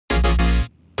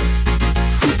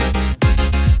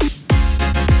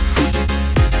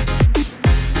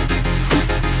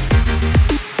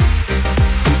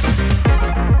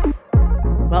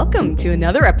to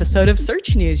another episode of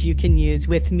Search News You Can Use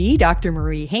with me, Dr.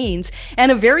 Marie Haynes,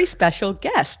 and a very special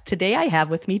guest. Today I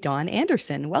have with me Dawn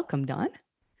Anderson. Welcome, Dawn.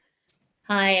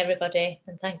 Hi, everybody,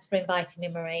 and thanks for inviting me,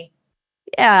 Marie.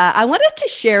 Yeah, I wanted to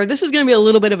share. This is going to be a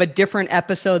little bit of a different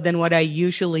episode than what I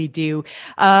usually do,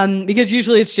 because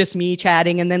usually it's just me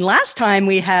chatting. And then last time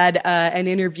we had an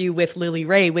interview with Lily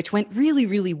Ray, which went really,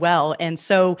 really well. And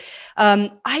so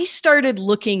I started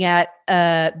looking at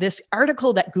this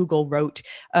article that Google wrote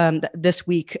this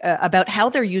week about how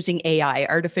they're using AI,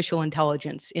 artificial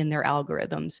intelligence, in their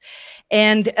algorithms,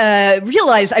 and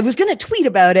realized I was going to tweet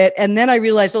about it. And then I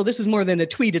realized, oh, this is more than a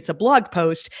tweet, it's a blog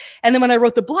post. And then when I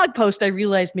wrote the blog post, I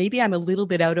realized maybe I'm a little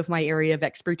bit out of my area of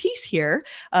expertise here.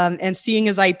 And seeing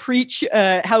as I preach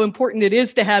how important it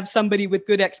is to have somebody with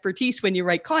good expertise when you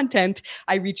write content,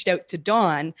 I reached out to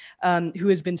Dawn, who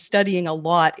has been studying a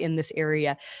lot in this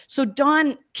area. So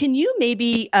Dawn, can you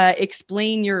maybe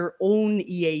explain your own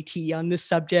EAT on this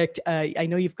subject? I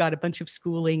know you've got a bunch of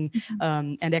schooling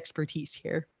and expertise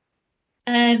here.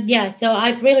 So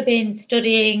I've really been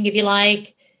studying, if you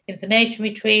like, information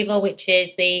retrieval, which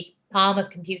is the arm of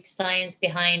computer science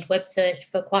behind web search,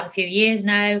 for quite a few years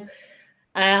now.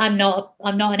 I'm not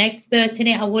an expert in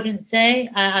it, I wouldn't say.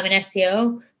 I'm an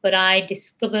SEO, but I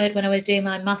discovered when I was doing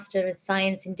my Master of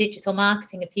Science in Digital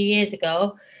Marketing a few years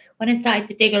ago, when I started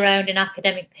to dig around in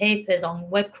academic papers on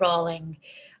web crawling,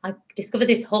 I discovered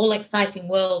this whole exciting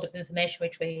world of information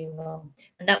retrieval.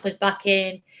 And that was back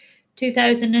in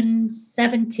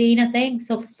 2017, I think.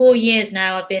 So for 4 years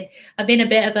now, I've been a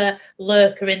bit of a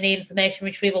lurker in the information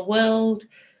retrieval world.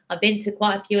 I've been to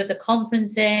quite a few of the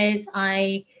conferences.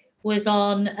 I was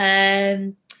on,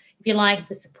 if you like,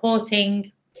 the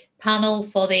supporting panel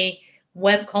for the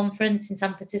web conference in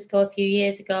San Francisco a few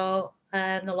years ago,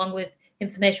 along with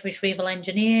information retrieval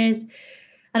engineers.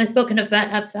 And I've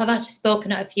actually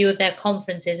spoken at a few of their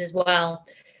conferences as well.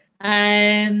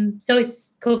 So it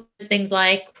covers things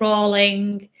like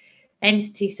crawling,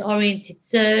 entity-oriented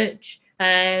search,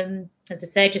 as I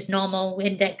say, just normal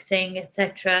indexing,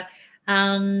 etc.,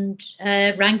 and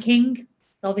ranking.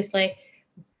 Obviously,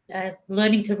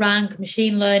 learning to rank,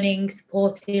 machine learning,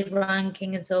 supported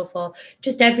ranking, and so forth.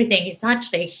 Just everything. It's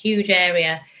actually a huge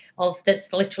area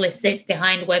that's literally sits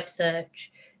behind web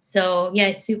search. So yeah,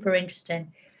 it's super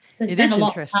interesting. So I spend a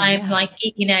lot of time like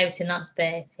geeking out in that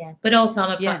space, yeah. But also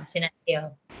I'm a practicing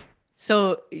SEO.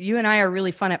 So you and I are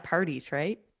really fun at parties,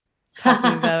 right?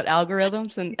 Talking about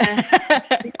algorithms and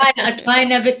I try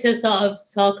never to sort of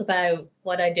talk about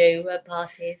what I do at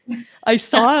parties. I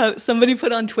saw somebody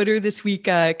put on Twitter this week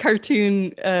a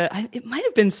cartoon. It might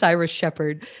have been Cyrus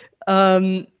Shepherd.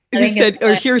 Who said,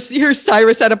 or here's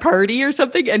Cyrus at a party or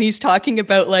something, and he's talking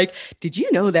about like, did you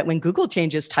know that when Google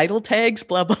changes title tags,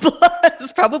 blah blah blah?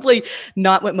 It's probably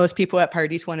not what most people at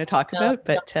parties want to talk about,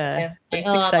 but it's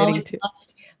exciting too.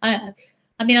 I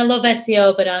mean, I love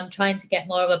SEO, but I'm trying to get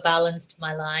more of a balance to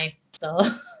my life. So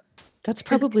that's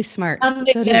probably smart. I'm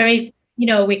very,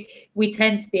 we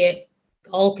tend to be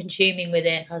all consuming with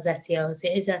it as SEOs.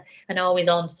 It is an always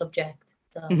on subject.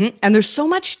 So. Mm-hmm. And there's so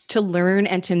much to learn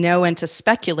and to know and to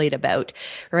speculate about,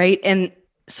 right? And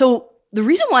so the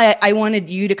reason why I wanted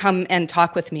you to come and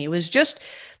talk with me was just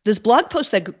this blog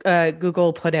post that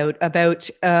Google put out about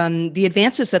the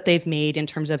advances that they've made in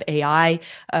terms of AI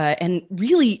and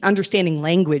really understanding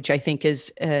language, I think,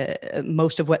 is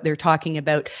most of what they're talking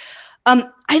about. I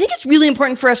think it's really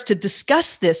important for us to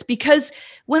discuss this because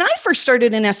when I first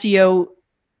started in SEO,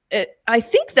 I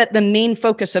think that the main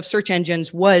focus of search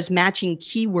engines was matching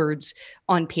keywords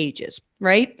on pages,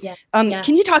 right? Yeah.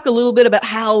 Can you talk a little bit about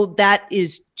how that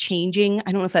is changing?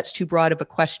 I don't know if that's too broad of a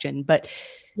question, but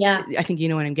yeah, I think you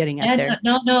know what I'm getting at there.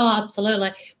 No,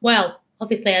 absolutely. Well,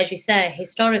 obviously, as you say,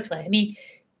 historically, I mean,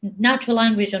 natural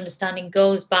language understanding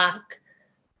goes back,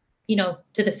 to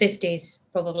the 50s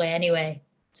probably anyway.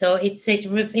 So it's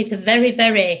a very,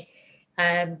 very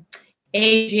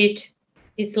aged.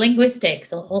 It's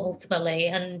linguistics ultimately,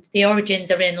 and the origins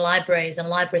are in libraries and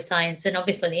library science, and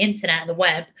obviously the internet and the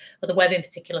web, or the web in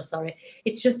particular. Sorry,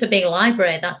 it's just a big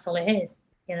library. That's all it is.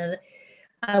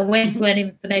 I went to an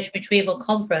information retrieval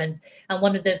conference, and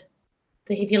one of the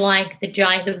if you like,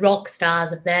 the rock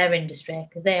stars of their industry,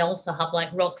 because they also have like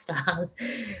rock stars,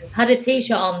 had a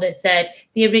T-shirt on that said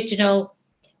the original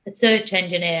search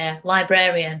engineer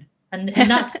librarian, and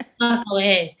that's all it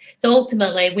is. So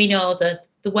ultimately, we know that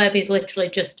the web is literally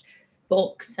just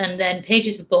books and then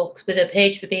pages of books, with a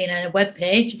page for being a web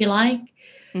page, if you like.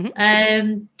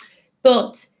 Mm-hmm.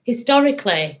 But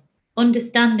historically,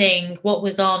 understanding what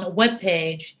was on a web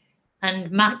page and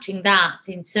matching that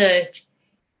in search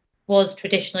was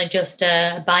traditionally just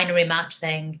a binary match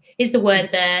thing. Is the word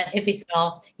there? If it's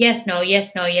not, yes, no,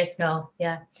 yes, no, yes, no.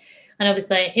 Yeah. And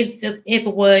obviously, if a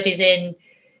word is in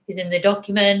the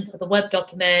document or the web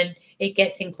document, it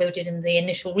gets included in the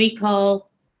initial recall.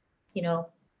 You know,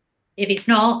 if it's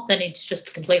not, then it's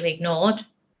just completely ignored.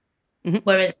 Mm-hmm.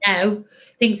 Whereas now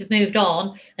things have moved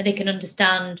on and they can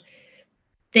understand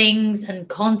things and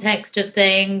context of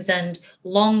things and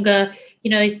longer,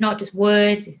 it's not just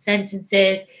words, it's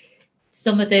sentences.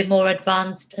 Some of the more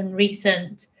advanced and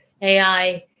recent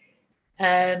AI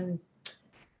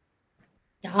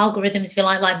algorithms, if you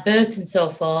like BERT and so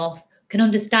forth, can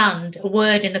understand a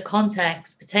word in the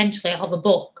context potentially of a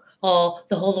book or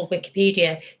the whole of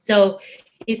Wikipedia. So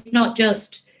it's not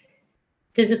just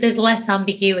there's less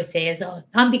ambiguity.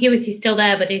 Ambiguity is still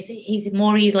there, but he's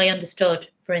more easily understood.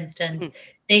 For instance,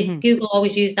 Google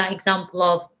always use that example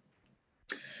of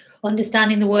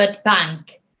understanding the word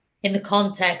bank in the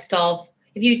context of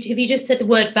if you just said the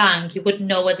word bank, you wouldn't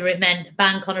know whether it meant a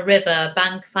bank on a river, a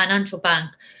bank, financial bank.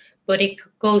 But it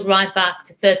goes right back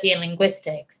to Firthian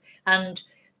linguistics and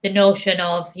the notion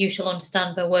of you shall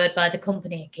understand by word by the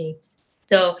company it keeps.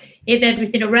 So if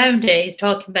everything around it is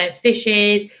talking about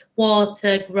fishes,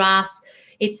 water, grass,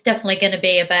 it's definitely going to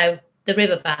be about the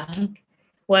riverbank.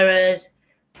 Whereas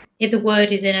if the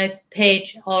word is in a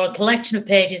page or a collection of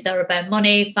pages that are about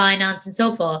money, finance, and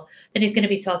so forth, then it's going to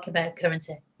be talking about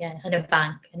currency, and a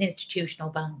bank, an institutional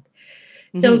bank.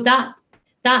 Mm-hmm. So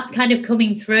that's kind of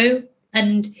coming through.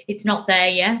 And it's not there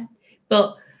yet,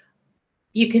 but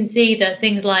you can see that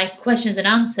things like questions and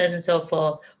answers and so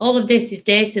forth, all of this is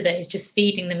data that is just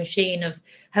feeding the machine of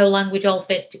how language all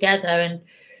fits together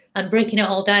and breaking it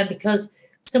all down, because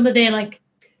some of the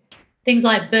things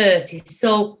like BERT is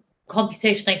so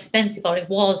computationally expensive, or it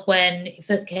was when it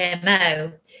first came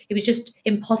out. It was just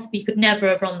impossible. You could never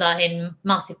have run that in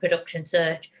massive production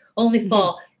search, only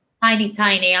for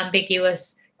tiny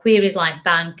ambiguous queries like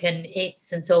bank and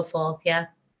its and so forth,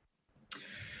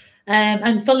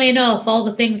 and funnily enough, all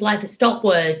the things like the stop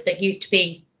words that used to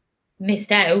be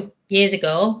missed out years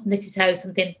ago, and this is how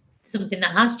something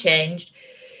that has changed.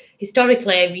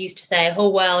 Historically, we used to say, oh,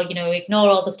 well, ignore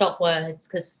all the stop words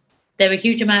because they're a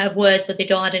huge amount of words, but they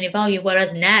don't add any value,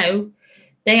 whereas now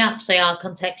they actually are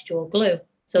contextual glue.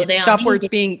 So they stop words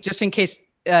being, just in case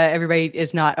everybody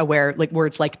is not aware, like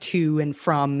words like to and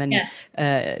from and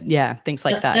things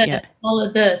like that. All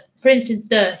of for instance,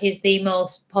 the is the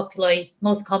most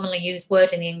commonly used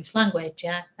word in the English language,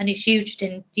 and it's used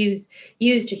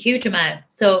a huge amount.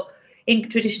 So in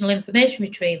traditional information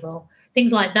retrieval,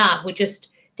 things like that were just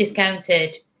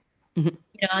discounted.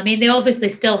 Mm-hmm. They obviously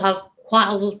still have quite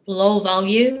a low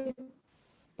value.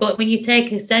 But when you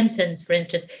take a sentence, for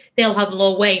instance, they'll have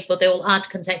low weight, but they will add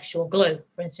contextual glue,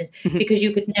 for instance, because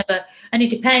you could never, and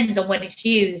it depends on when it's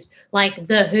used, like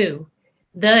the who.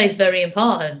 The is very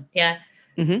important, but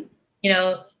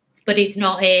it's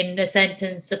not in a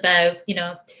sentence about,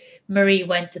 Marie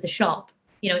went to the shop.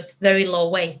 It's very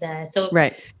low weight there. So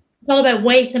it's all about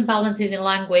weights and balances in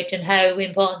language and how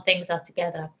important things are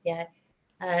together,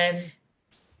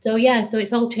 So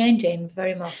it's all changing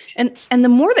very much. And the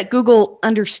more that Google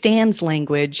understands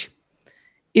language,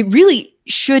 it really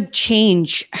should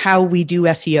change how we do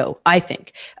SEO, I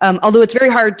think. Although it's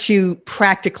very hard to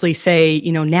practically say,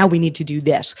 now we need to do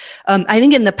this. I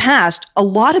think in the past, a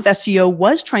lot of SEO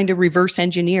was trying to reverse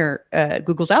engineer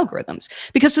Google's algorithms,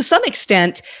 because to some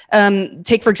extent,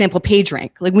 take, for example,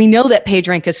 PageRank. Like, we know that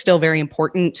PageRank is still very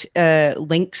important.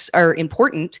 Links are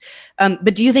important.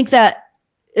 But do you think that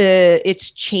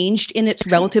it's changed in its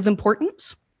relative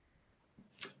importance?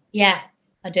 Yeah,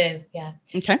 I do. Yeah.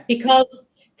 Okay. Because,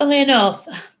 funnily enough,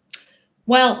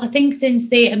 I think since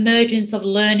the emergence of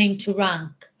learning to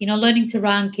rank, learning to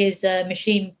rank is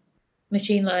machine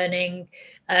learning.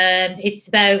 It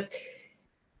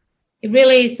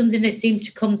really is something that seems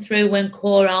to come through when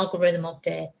core algorithm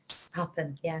updates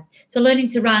happen. Yeah. So learning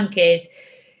to rank is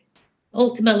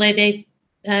ultimately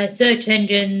the search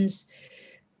engines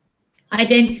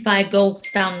identify a gold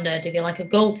standard, if you like, a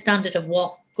gold standard of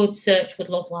what good search would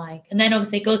look like. And then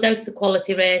obviously it goes out to the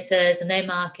quality raters and they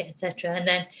mark it, etc. And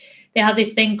then they have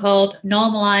this thing called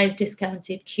normalized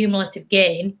discounted cumulative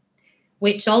gain,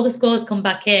 which all the scores come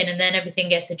back in and then everything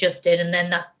gets adjusted. And then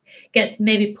that gets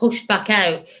maybe pushed back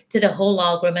out to the whole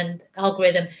algorithm.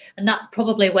 And that's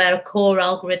probably where a core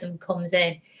algorithm comes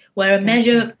in, where a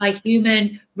measure by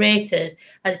human raters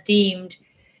has deemed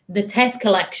the test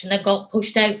collection that got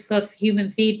pushed out for human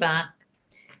feedback,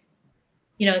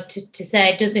 to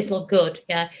say, does this look good?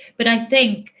 Yeah. But I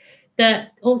think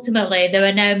that ultimately there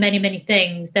are now many, many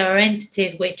things. There are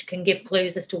entities which can give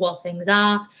clues as to what things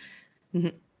are.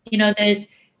 Mm-hmm.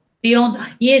 beyond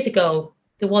years ago,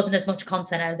 there wasn't as much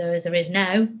content out there as there is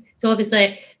now. So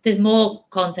obviously there's more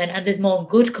content and there's more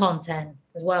good content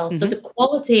as well. So the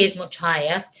quality is much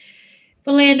higher.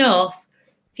 Funnily enough,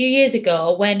 a few years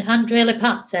ago when Andrei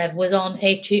Lipatsev was on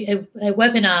a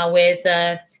webinar with,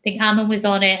 I think Ammon was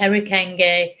on it, Eric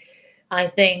Enge, I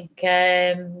think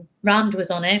Rand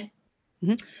was on it.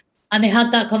 And they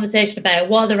had that conversation about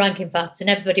what are the ranking factors, and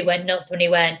everybody went nuts when he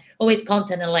went, oh, it's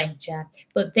content and links, yeah.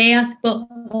 But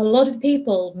a lot of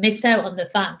people missed out on the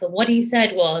fact that what he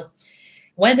said was,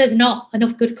 when there's not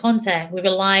enough good content, we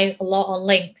rely a lot on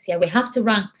links. Yeah, we have to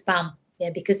rank spam.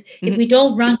 Yeah, because if we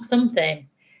don't rank something,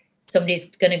 somebody's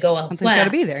going to go elsewhere. Something's got to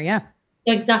be there, yeah.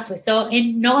 Exactly. So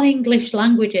in non-English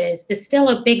languages, there's still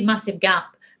a big, massive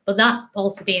gap, but that's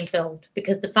also being filled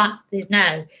because the fact is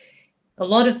now a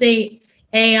lot of the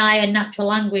AI and natural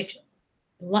language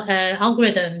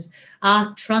algorithms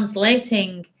are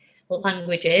translating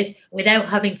languages without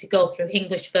having to go through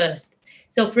English first.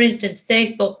 So, for instance,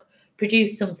 Facebook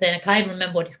produced something, I can't even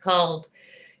remember what it's called.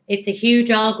 It's a huge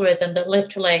algorithm that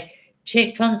literally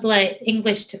translates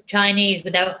English to Chinese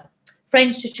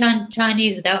French to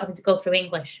Chinese without having to go through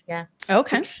English. Yeah.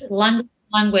 Okay.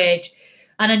 Language.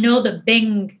 And I know that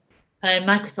Bing and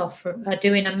Microsoft are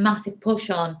doing a massive push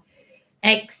on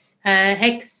X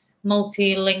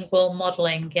multilingual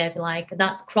modeling, yeah, if you like.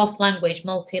 That's cross-language,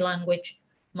 multi-language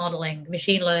modeling,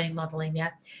 machine learning modeling, yeah.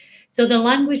 So the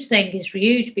language thing is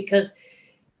huge because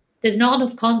there's not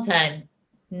enough content,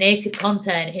 native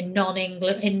content in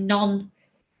non-English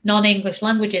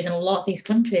languages in a lot of these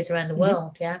countries around the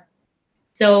world, yeah.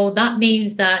 So that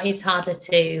means that it's harder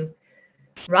to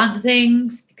rank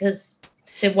things because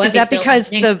the web is that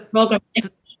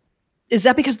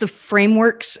because the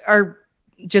frameworks are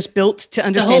just built to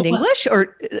understand English,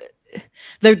 or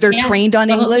they're trained on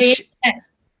English?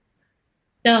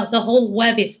 The whole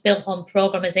web is built on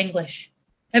programmers English.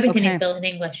 Everything is built in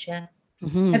English, yeah.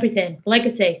 Everything,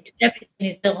 legacy, everything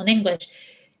is built on English.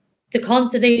 The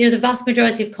content, the vast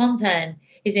majority of content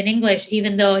is in English,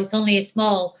 even though it's only a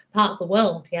small part of the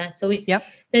world, yeah. So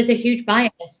there's a huge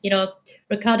bias.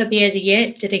 Ricardo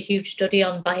Biesi-Yates did a huge study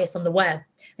on bias on the web,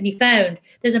 and he found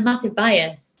there's a massive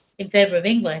bias in favor of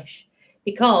English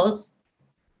because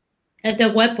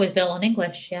the web was built on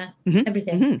English, yeah.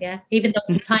 Everything, yeah. Even though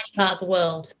it's a tiny part of the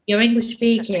world, you're English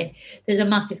speaking, there's a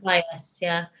massive bias,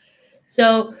 yeah.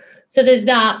 So there's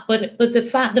that, but the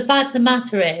fact of the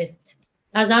matter is,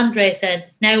 as Andre said,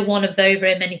 it's now one of very,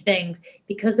 very many things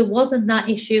because there wasn't that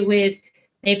issue with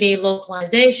maybe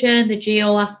localization, the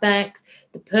geo aspects,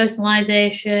 the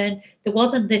personalization. There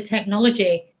wasn't the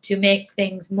technology to make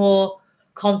things more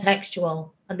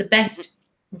contextual, and the best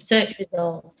search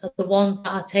results are the ones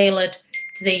that are tailored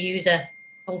to the user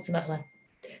ultimately.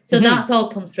 So that's all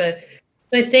come through.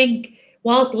 So I think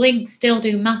whilst links still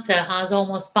do matter as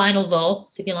almost final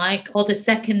votes, if you like, or the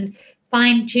second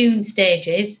fine-tuned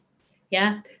stages,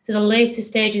 yeah, so the later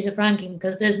stages of ranking,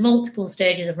 because there's multiple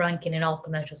stages of ranking in all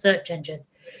commercial search engines.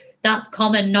 That's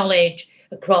common knowledge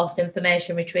across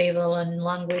information retrieval and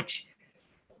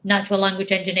natural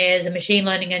language engineers and machine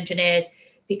learning engineers,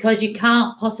 because you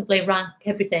can't possibly rank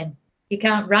everything. You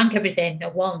can't rank everything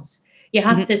at once. You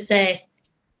have to say,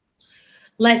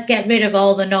 let's get rid of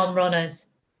all the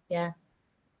non-runners. Yeah.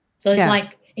 So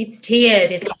it's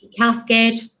tiered. It's like a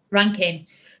cascade ranking.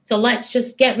 So let's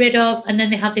just get rid of, and then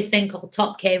they have this thing called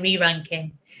top K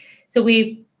re-ranking. So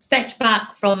we fetch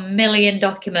back from a million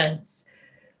documents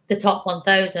the top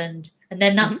 1,000, and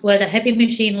then that's where the heavy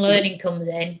machine learning comes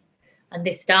in, and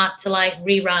they start to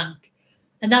re-rank.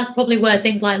 And that's probably where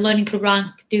things like learning to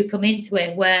rank do come into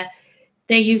it, where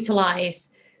they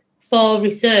utilize for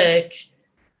research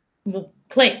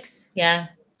clicks, yeah.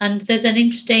 And there's an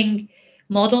interesting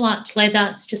model actually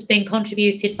that's just been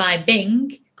contributed by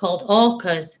Bing called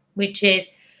ORCAs, which is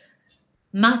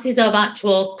masses of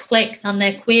actual clicks on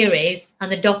their queries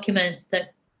and the documents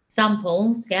that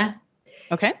samples, yeah.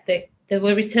 Okay. That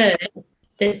were returned.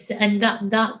 That's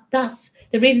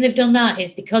the reason they've done that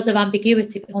is because of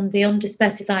ambiguity on the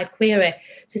underspecified query.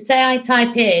 So say I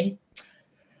type in,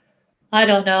 I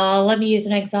don't know, let me use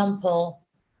an example.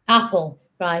 Apple,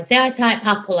 right? Say I type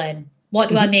apple in. What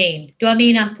do I mean? Do I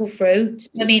mean apple fruit?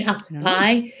 Do I mean apple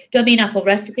pie? Do I mean apple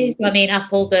recipes? Do I mean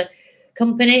apple the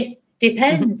company?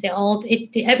 Depends.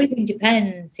 Everything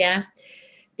depends, yeah.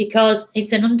 Because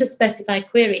it's an underspecified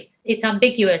query. It's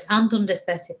ambiguous and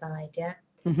underspecified, yeah.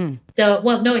 So,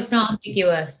 well, no, it's not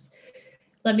ambiguous.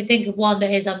 Let me think of one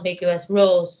that is ambiguous.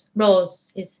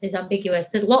 Rose is ambiguous.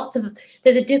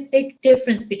 There's a big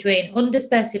difference between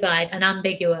underspecified and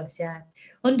ambiguous, yeah.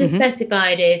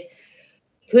 Underspecified is,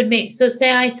 could mean, so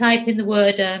say I type in the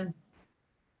word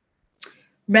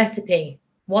recipe.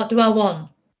 What do I want?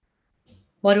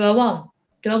 What do I want?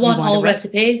 Do I want all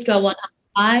recipes? Do I want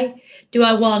pie? Do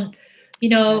I want,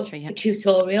 a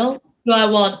tutorial? Do I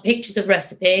want pictures of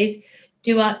recipes?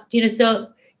 Do I, so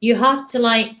you have to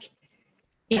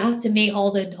meet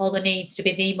all the needs to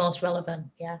be the most relevant.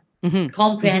 Yeah.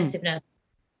 Comprehensiveness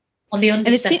on the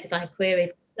underspecified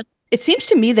query. It seems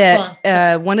to me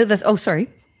that one of the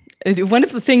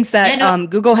things that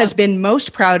Google has been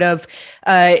most proud of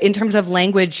in terms of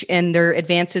language and their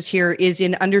advances here is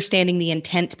in understanding the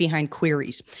intent behind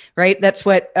queries, right? That's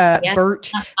what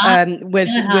BERT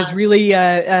was really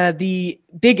the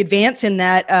big advance in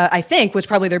that, I think, was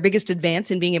probably their biggest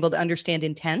advance in being able to understand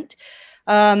intent.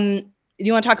 Do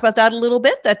you want to talk about that a little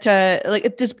bit?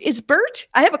 Is BERT?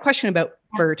 I have a question about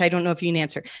BERT. I don't know if you can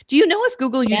answer. Do you know if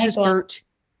Google uses BERT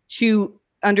to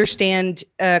understand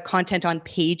content on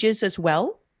pages as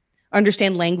well?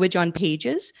 Understand language on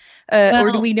pages? Or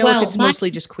do we know if it's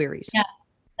mostly just queries? Yeah,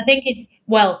 I think it's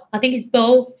both. I think it's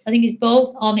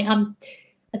both on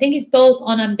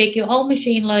ambiguous. All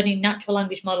machine learning natural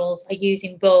language models are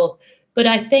using both. But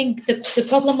I think the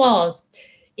problem was,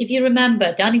 if you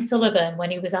remember, Danny Sullivan, when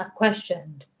he was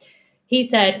questioned, he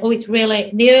said, it's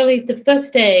really the first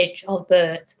stage of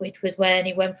BERT, which was when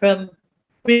he went from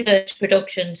research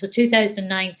production to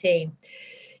 2019,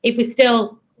 it was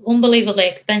still unbelievably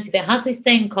expensive. It has this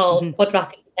thing called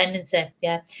quadratic dependency,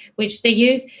 which they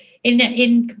use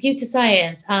in computer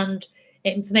science and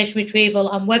information retrieval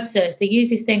and web search. They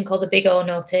use this thing called the big O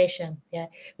notation,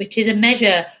 which is a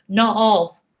measure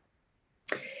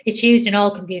it's used in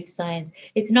all computer science.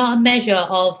 It's not a measure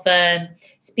of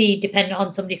speed dependent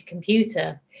on somebody's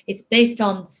computer. It's based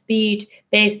on speed,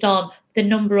 based on the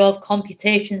number of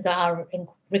computations that are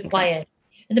required.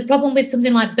 And the problem with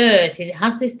something like BERT is it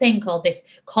has this thing called this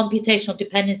computational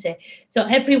dependency. So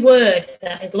every word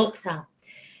that is looked at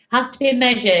has to be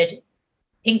measured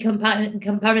in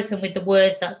comparison with the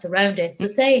words that surround it. So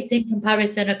say it's in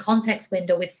comparison a context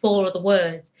window with 4 other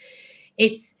words.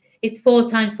 It's 4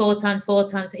 times 4 times 4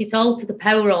 times. It's all to the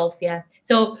power of,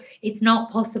 So it's not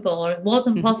possible, or it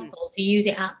wasn't possible to use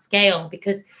it at scale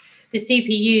because the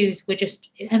CPUs were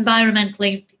just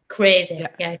environmentally crazy,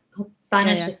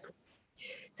 financially.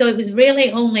 So it was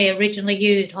really only originally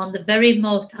used on the very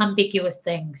most ambiguous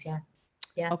things,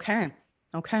 Okay.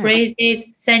 Phrases,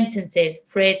 sentences,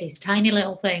 phrases, tiny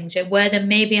little things where there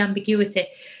may be ambiguity.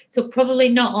 So probably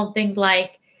not on things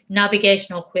like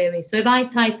navigational queries. So if I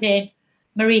type in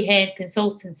Marie Haynes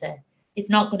consultancy, it's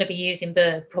not going to be using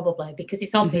BERT probably because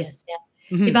it's obvious.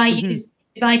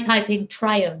 If I type in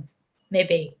triumph,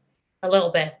 maybe a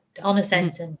little bit on a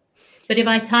sentence. But if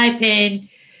I type in,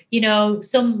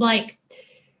 some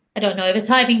I don't know, if I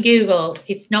type in Google,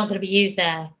 it's not going to be used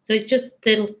there. So it's just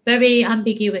a very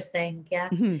ambiguous thing.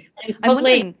 And it's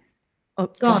probably,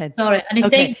 go ahead. Sorry. And I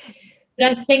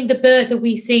think the BERT that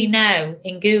we see now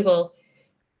in Google,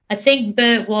 I think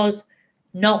BERT was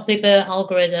not the BERT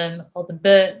algorithm or the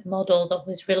BERT model that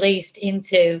was released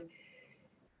into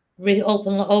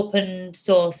open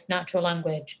source natural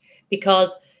language,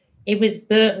 because it was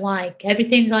BERT-like.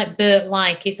 Everything's like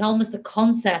BERT-like. It's almost the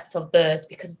concept of BERT,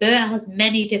 because BERT has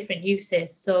many different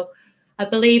uses. So I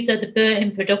believe that the BERT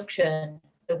in production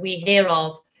that we hear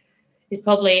of is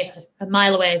probably a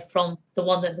mile away from the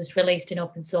one that was released in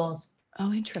open source.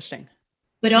 Oh, interesting.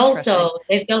 But also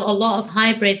they've built a lot of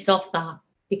hybrids off that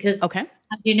because, as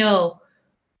you know,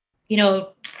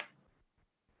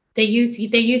 they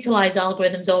utilize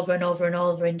algorithms over and over and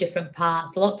over in different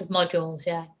parts, lots of modules,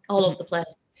 all over the place.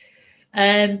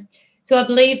 So I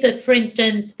believe that, for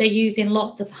instance, they're using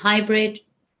lots of hybrid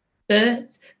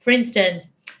BERTs. For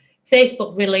instance,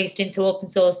 Facebook released into open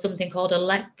source something called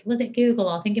was it Google?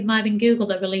 I think it might have been Google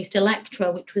that released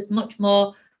Electra, which was much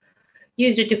more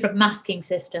used a different masking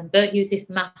system. BERT used this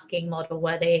masking model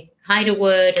where they hide a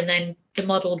word and then the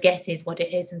model guesses what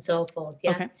it is and so forth.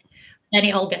 Then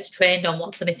it all gets trained on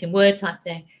what's the missing word type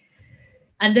thing.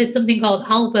 And there's something called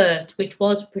Albert, which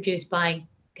was produced by,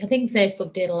 I think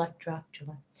Facebook did Electra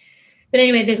actually. But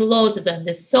anyway, there's loads of them.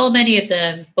 There's so many of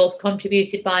them, both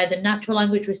contributed by the natural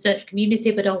language research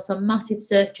community, but also massive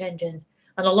search engines.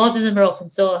 And a lot of them are open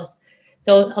source.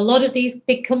 So a lot of these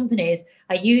big companies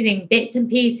are using bits and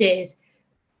pieces,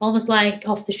 almost like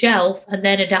off the shelf, and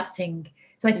then adapting.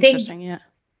 So I think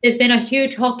there's been a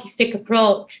huge hockey stick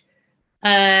approach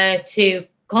to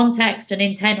context and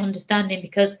intent understanding,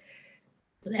 because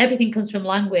everything comes from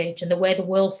language and the way the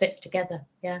world fits together.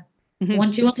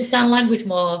 Once you understand language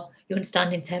more, you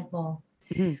understand intent more.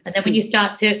 And then when you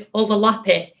start to overlap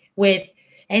it with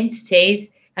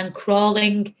entities and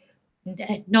crawling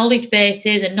knowledge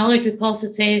bases and knowledge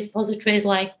repositories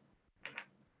like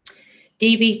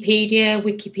DBpedia,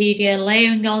 Wikipedia,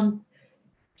 layering on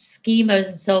schemas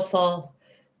and so forth,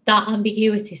 that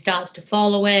ambiguity starts to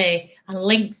fall away, and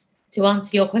links to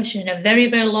answer your question in a very,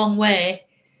 very long way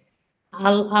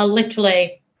are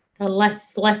literally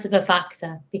less of a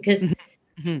factor, because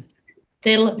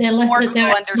they're less. More people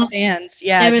understands.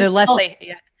 Yeah, the less they.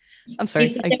 Yeah. I'm sorry.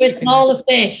 They're a smaller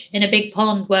fish in a big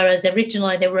pond, whereas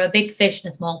originally they were a big fish in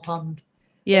a small pond.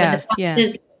 Yeah,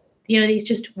 it's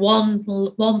just one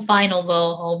final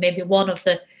vote, or maybe one of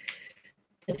the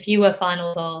fewer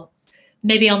final votes,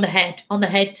 maybe on the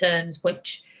head terms,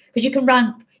 because you can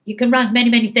rank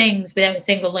many things without a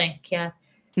single link,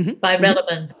 by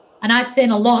relevance. And I've seen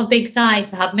a lot of big sites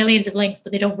that have millions of links,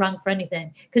 but they don't rank for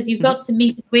anything, because you've got to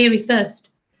meet the query first.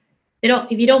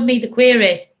 If you don't meet the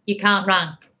query, you can't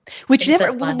rank. Which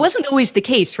wasn't always the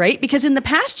case, right? Because in the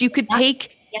past, you could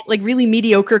take like really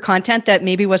mediocre content that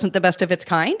maybe wasn't the best of its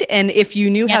kind, and if you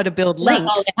knew how to build links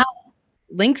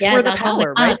were the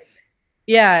power, right?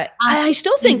 Yeah, I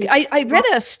still think I read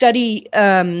a study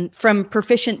from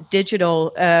Proficient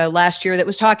Digital last year that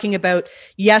was talking about,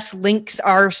 yes, links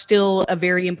are still a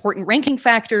very important ranking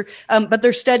factor, but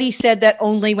their study said that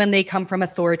only when they come from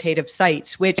authoritative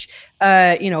sites, which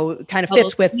kind of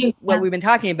fits with what we've been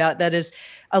talking about. That is,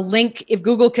 a link, if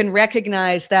Google can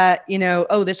recognize that,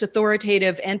 this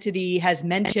authoritative entity has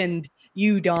mentioned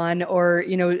you, Don, or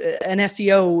an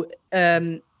SEO,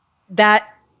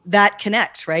 that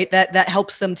connects, right? That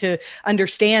helps them to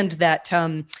understand that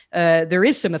there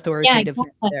is some authoritativeness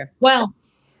there. Well,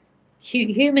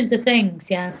 humans are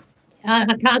things, yeah. I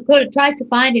tried to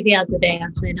find it the other day,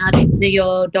 actually, and add it to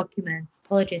your document.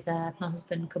 Apologies there, my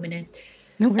husband coming in.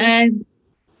 No worries.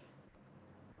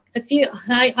 I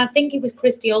think it was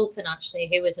Christy Olsen, actually,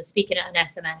 who was speaking at an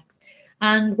SMX.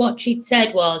 And what she'd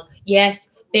said was,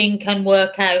 yes, Bing can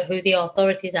work out who the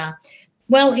authorities are.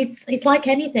 Well, it's like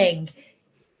anything.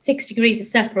 6 degrees of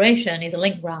separation is a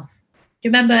link graph. Do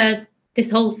you remember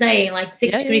this whole saying, like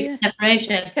 6 degrees of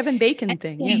separation? Kevin Bacon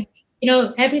thing.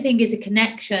 Everything is a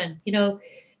connection.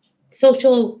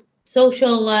 Social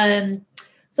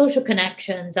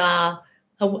connections are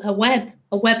a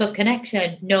web of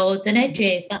connection, nodes and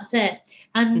edges. That's it.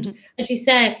 And as you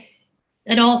said,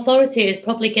 an authority is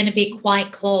probably going to be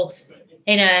quite close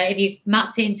if you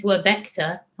mapped it into a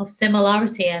vector of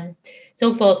similarity and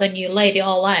so forth, and you laid it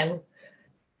all out.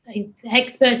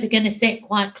 Experts are going to sit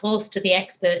quite close to the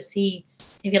expert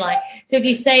seats, if you like. So if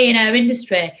you say in our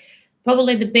industry,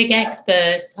 probably the big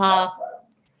experts are,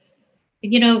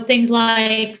 things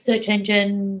like search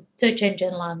engine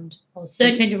land, or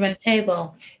search engine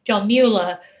roundtable, John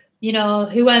Mueller,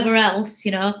 whoever else,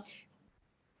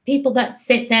 people that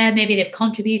sit there, maybe they've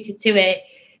contributed to it,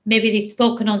 maybe they've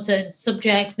spoken on certain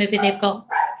subjects, maybe they've got.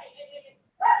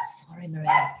 Sorry,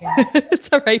 Maria. Yeah. It's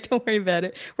all right. Don't worry about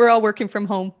it. We're all working from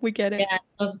home. We get it. Yeah,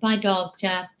 so my dog,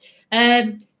 yeah.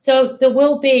 So there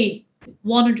will be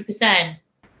 100%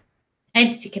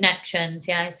 entity connections,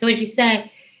 yeah. So as you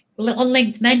say,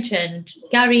 Unlinked mentioned,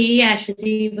 Gary Eash has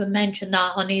even mentioned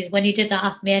that when he did that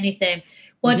Ask Me Anything.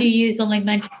 What do you use Unlinked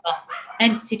mentions for?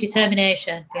 Entity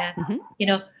determination, yeah.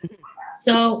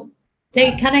 So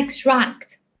they can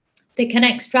extract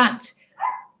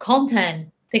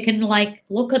content. They can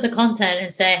look at the content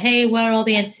and say, hey, where are all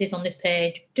the entities on this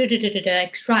page?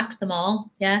 Extract them all,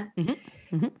 yeah.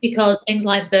 Because things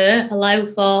like BERT allow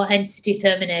for entity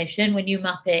determination when you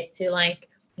map it to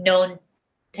known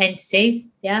entities,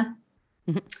 yeah.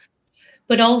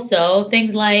 But also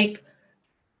things like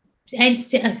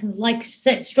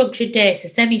structured data,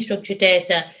 semi-structured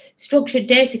data. Structured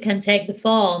data can take the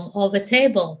form of a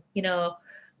table,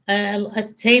 a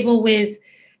table with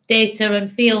data and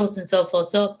fields and so forth.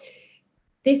 So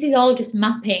this is all just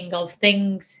mapping of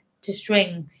things to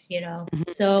strings,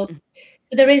 So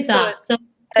there is that. So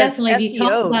definitely, if you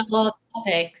talk about a lot of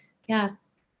topics, yeah.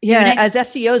 Yeah, as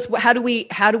SEOs, how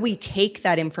do we take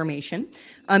that information?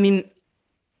 I mean,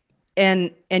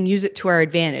 and use it to our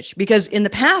advantage? Because in the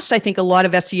past, I think a lot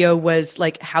of SEO was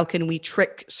like, how can we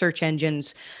trick search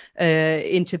engines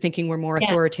into thinking we're more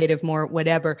authoritative, more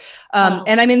whatever.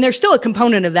 And I mean, there's still a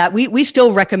component of that. We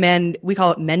still recommend, we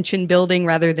call it mention building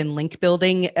rather than link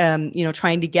building,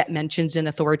 trying to get mentions in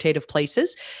authoritative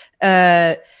places.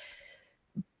 But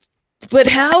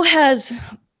how has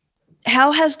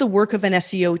the work of an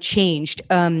SEO changed?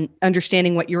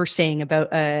 Understanding what you're saying about,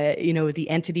 the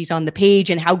entities on the page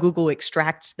and how Google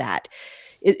extracts that.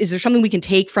 Is there something we can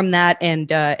take from that and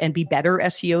be better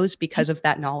SEOs because of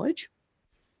that knowledge?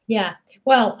 Yeah.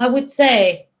 Well, I would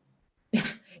say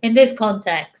in this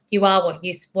context, you are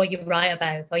what you write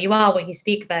about, or you are what you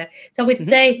speak about. So I would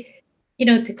say,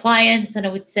 to clients, and I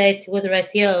would say to other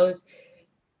SEOs,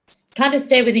 kind of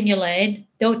stay within your lane.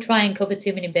 Don't try and cover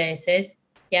too many bases.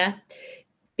 Yeah.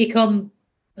 Become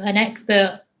an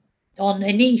expert on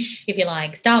a niche, if you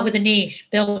like. Start with a niche,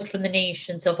 build from the niche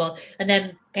and so forth, and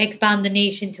then expand the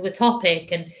niche into a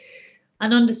topic and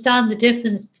understand the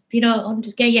difference,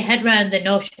 just get your head around the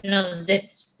notion of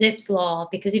Zipf's law,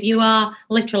 because if you are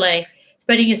literally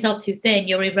spreading yourself too thin,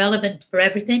 you're irrelevant for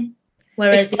everything.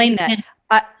 Whereas explain that.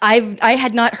 I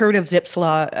had not heard of Zipf's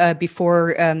law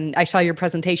before I saw your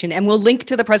presentation, and we'll link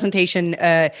to the presentation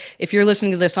if you're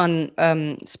listening to this on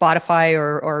Spotify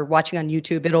or watching on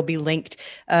YouTube. It'll be linked.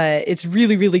 It's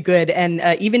really, really good. And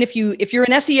even if you're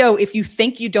an SEO, if you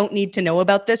think you don't need to know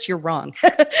about this, you're wrong.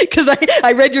 Because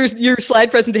I read your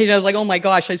slide presentation, I was like, oh my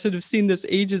gosh, I should have seen this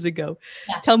ages ago.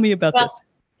 Yeah. Tell me about this.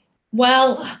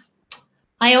 Well,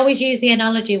 I always use the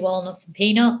analogy walnuts and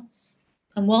peanuts.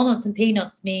 And walnuts and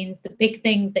peanuts means the big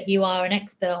things that you are an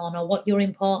expert on or what you're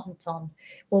important on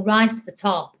will rise to the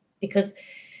top, because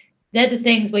they're the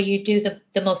things where you do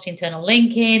the most internal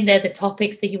linking. They're the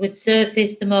topics that you would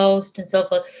surface the most and so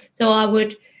forth. So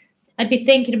I'd be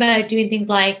thinking about doing things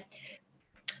like,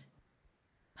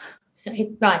 so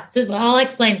I'll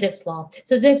explain Zipf's law.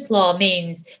 So Zipf's law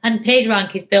means, and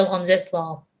PageRank is built on Zipf's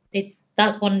law. That's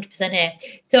 100%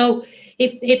 it. So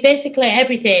it basically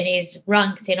everything is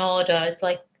ranked in order. It's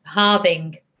like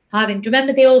halving. Do you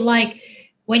remember the old, like,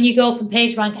 when you go from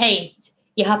PageRank 8,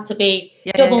 you have to be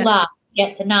double that,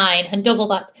 get to 9, and double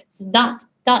that. So that's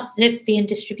Zipfian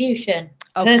distribution.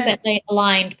 Okay. Perfectly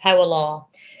aligned power law.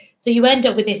 So you end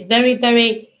up with this very,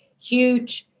 very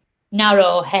huge,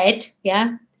 narrow head,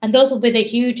 yeah? And those will be the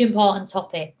huge important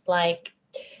topics, like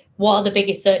what are the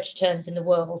biggest search terms in the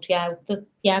world?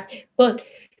 But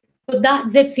that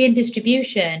Zipfian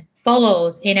distribution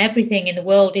follows in everything in the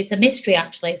world. It's a mystery,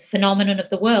 actually. It's a phenomenon of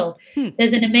the world.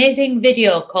 There's an amazing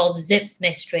video called Zipf's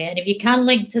Mystery. And if you can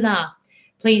link to that,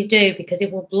 please do, because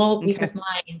it will blow people's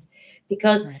minds.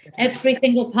 Because every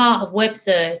single part of web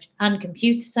search and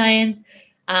computer science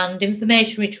and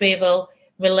information retrieval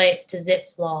relates to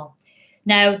Zipf's law.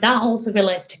 Now, that also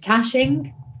relates to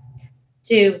caching,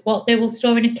 to what they will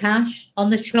store in a cache on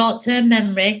the short-term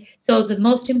memory. So the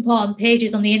most important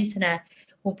pages on the internet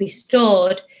will be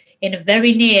stored in a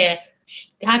very near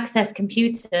access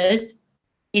computers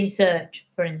in search,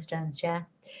 for instance, yeah.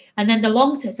 And then the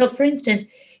long tail. So, for instance,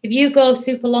 if you go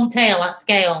super long tail at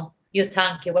scale, you'll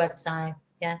tank your website,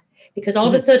 yeah, because all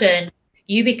of a sudden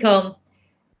you become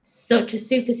such a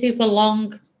super, super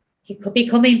long. You could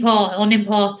become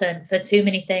unimportant for too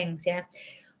many things, yeah.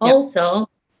 Also,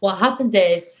 what happens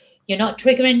is you're not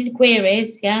triggering any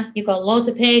queries, yeah. You've got loads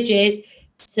of pages,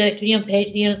 search,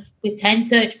 with 10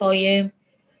 search volume.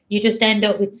 You just end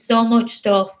up with so much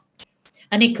stuff,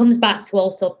 and it comes back to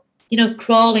also,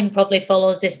 crawling probably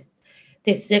follows this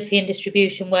Zipfian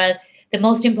distribution, where the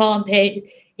most important page,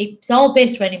 it's all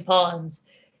based on importance.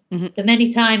 The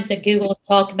many times that Google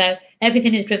talk about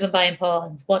everything is driven by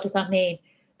importance. What does that mean?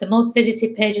 The most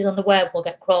visited pages on the web will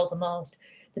get crawled the most.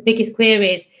 The biggest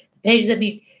queries, the pages that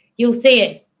you'll see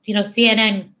it,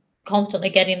 CNN constantly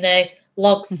getting their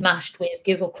logs smashed with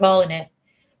Google crawling it,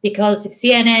 because if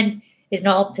CNN is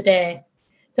not up to date.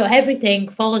 So everything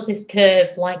follows this curve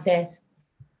like this.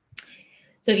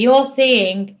 So if you're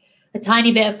seeing a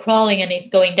tiny bit of crawling and it's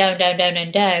going down, down, down,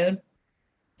 and down,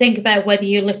 think about whether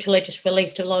you literally just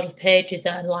released a lot of pages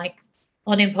that are like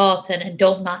unimportant and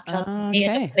don't match on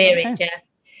queries. Yeah,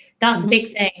 that's a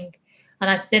big thing. And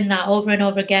I've seen that over and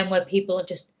over again, where people are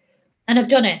just, and I've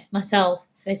done it myself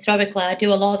historically. I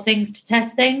do a lot of things to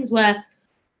test things where,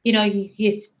 you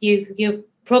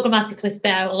programmatically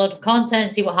spit out a lot of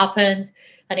content, see what happens,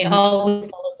 and it always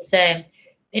follows the same.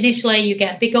 Initially, you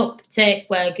get a big uptick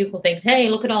where Google thinks, hey,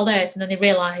 look at all this, and then they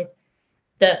realize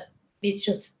that it's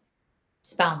just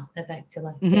spam,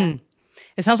 effectively. Yeah.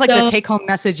 It sounds like the take-home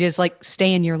message is like,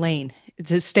 stay in your lane.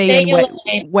 To stay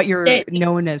in what you're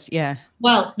known as, yeah.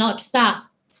 Well, not just that.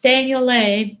 Stay in your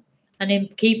lane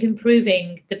and keep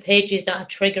improving the pages that are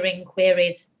triggering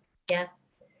queries, yeah.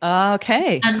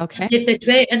 Okay. And if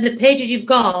the pages you've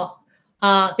got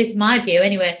this is my view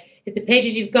anyway, if the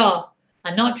pages you've got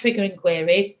are not triggering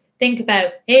queries, think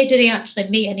about, do they actually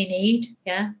meet any need?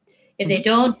 Yeah. If they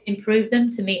don't, improve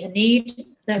them to meet a need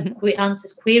that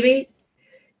answers queries.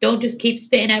 Don't just keep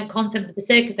spitting out content for the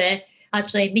sake of it.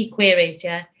 Actually meet queries,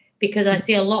 yeah. Because I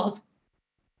see a lot of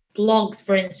blogs,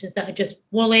 for instance, that are just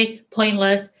woolly,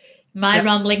 pointless,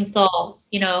 rambling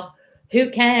thoughts, who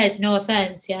cares? No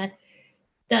offense, yeah.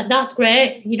 That's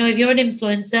great. If you're an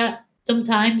influencer,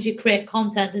 sometimes you create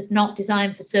content that's not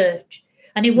designed for search,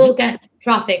 and it will get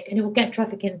traffic, and it will get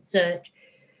traffic in search.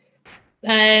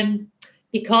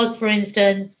 Because, for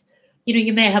instance,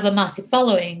 you may have a massive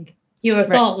following. You're a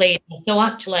thought leader, so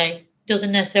actually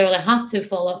doesn't necessarily have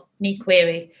to meet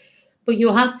queries, but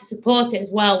you have to support it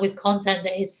as well with content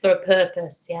that is for a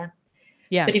purpose.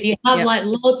 Yeah. But if you have like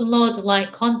loads and loads of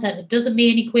like content that doesn't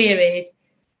meet any queries,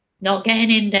 not getting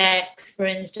indexed, for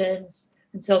instance,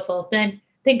 and so forth, then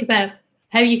think about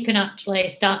how you can actually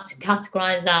start to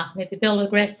categorize that. Maybe build a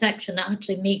great section that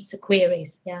actually meets the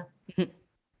queries. Yeah.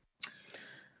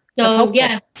 So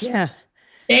yeah.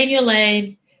 Stay in your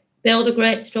lane, build a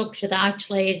great structure that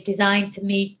actually is designed to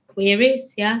meet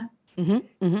queries. Yeah.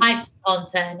 Types of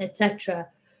content, etc.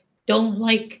 Don't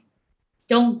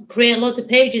create loads of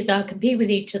pages that compete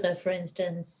with each other, for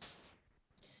instance.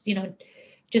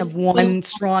 Just have one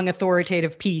strong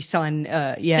authoritative piece on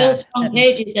build strong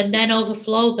pages and then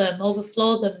overflow them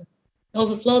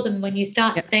when you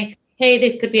start to think, hey,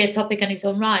 this could be a topic on its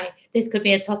own right, this could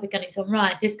be a topic on its own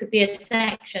right, this could be a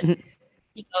section.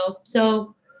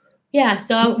 So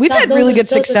we've had really good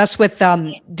success with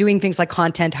doing things like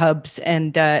content hubs,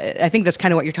 and I think that's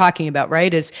kind of what you're talking about,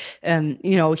 right? Is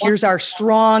here's our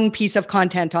strong piece of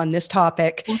content on this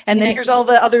topic, and then here's all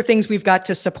the other things we've got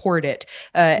to support it,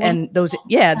 and those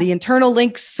the internal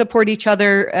links support each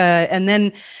other, and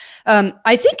then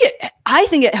I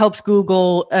think it helps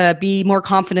Google be more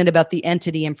confident about the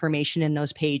entity information in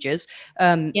those pages.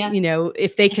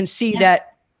 If they can see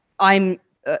that I'm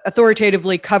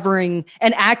authoritatively covering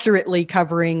and accurately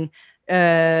covering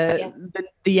the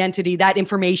entity, that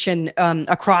information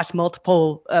across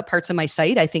multiple parts of my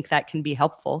site, I think that can be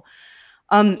helpful.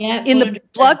 In the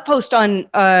blog post on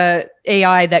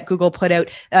AI that Google put out,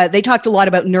 they talked a lot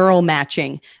about neural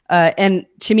matching. And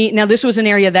to me, now this was an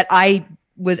area that I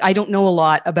don't know a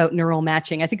lot about neural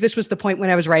matching. I think this was the point when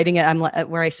I was writing it,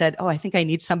 where I said, I think I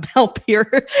need some help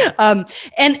here. And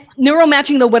neural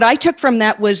matching, though, what I took from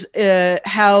that was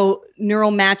how neural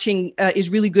matching is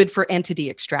really good for entity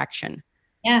extraction.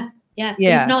 Yeah.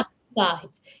 It's not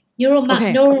sides. Neural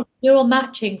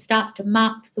matching starts to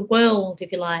map the world,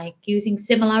 if you like, using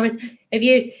similarities.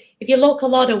 If you look a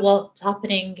lot at what's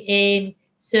happening in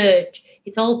search,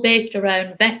 it's all based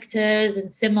around vectors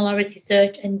and similarity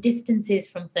search and distances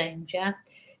from things,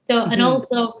 So, and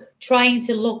also trying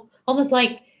to look almost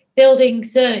like building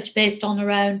search based on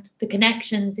around the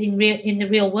connections in the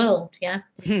real world,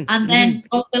 and then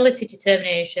probability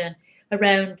determination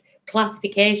around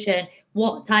classification.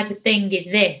 What type of thing is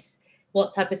this?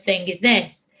 What type of thing is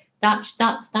this? That's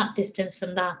that distance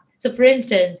from that. So, for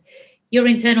instance, your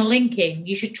internal linking,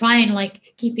 you should try and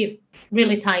keep it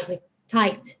really tight,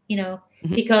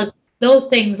 because those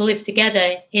things live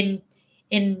together in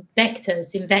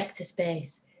vectors, in vector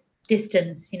space,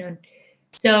 distance,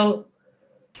 So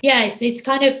it's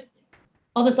kind of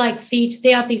almost like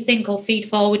they have this thing called feed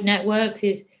forward networks,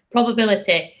 is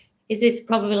probability. Is this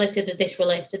probability that this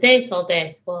relates to this or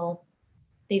this? Well,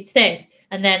 it's this.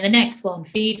 And then the next one,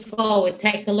 feed forward,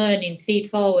 take the learnings, feed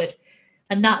forward.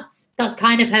 And that's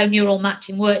kind of how neural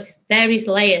matching works. It's various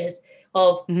layers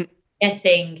of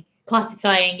guessing,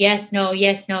 classifying, yes, no,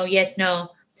 yes, no, yes, no.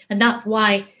 And that's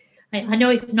why I know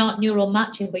it's not neural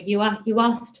matching, but you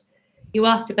asked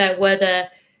about whether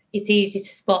it's easy to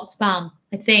spot spam.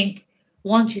 I think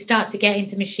once you start to get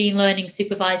into machine learning,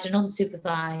 supervised and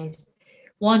unsupervised,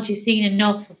 once you've seen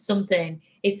enough of something,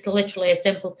 it's literally a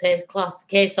simple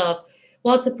case of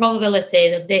what's the probability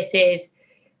that this is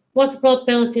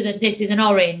an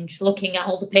orange, looking at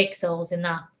all the pixels in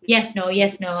that. Yes, no,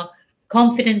 yes, no.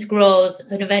 Confidence grows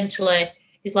and eventually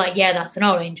is like, yeah, that's an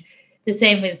orange. The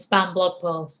same with spam blog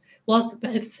posts.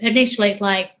 Initially it's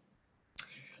like,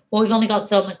 well, we've only got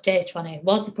so much data on it.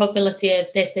 What's the probability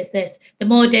of this? The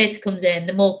more data comes in,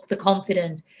 the more the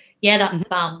confidence. Yeah, that's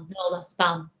spam. No, that's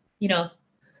spam.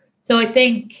 So I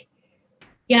think,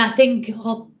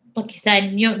 like you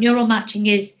said, neural matching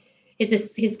is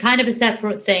kind of a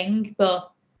separate thing,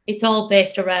 but it's all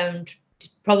based around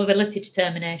probability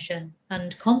determination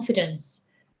and confidence.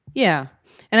 Yeah.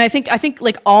 And I think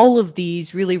like all of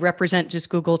these really represent just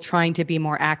Google trying to be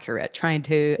more accurate, trying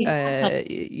to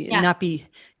not be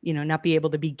able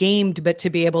to be gamed, but to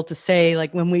be able to say,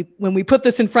 like, when we put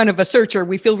this in front of a searcher,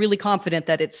 we feel really confident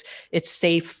that it's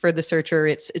safe for the searcher,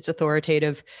 it's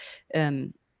authoritative.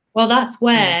 Well, that's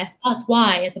why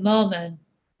at the moment,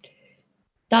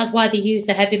 that's why they use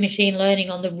the heavy machine learning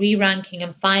on the re-ranking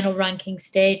and final ranking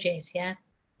stages.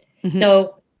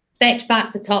 So fetch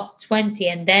back the top 20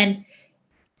 and then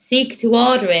seek to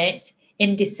order it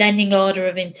in descending order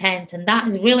of intent. And that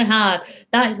is really hard.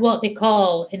 That is what they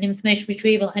call in information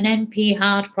retrieval an NP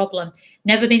hard problem.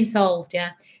 Never been solved,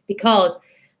 because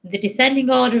the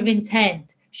descending order of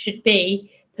intent should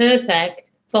be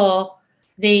perfect for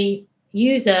the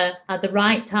user at the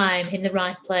right time in the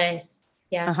right place.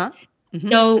 Yeah. Uh-huh. Mm-hmm.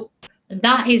 So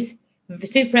that is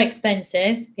super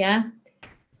expensive. Yeah.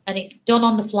 And it's done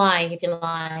on the fly, if you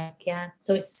like. Yeah.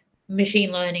 So it's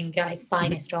machine learning at its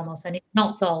finest almost, and it's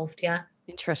not solved. Yeah.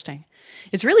 Interesting.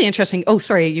 It's really interesting. Oh,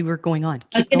 sorry, you were going on.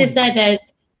 I was going to say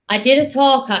I did a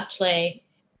talk actually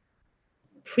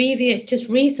just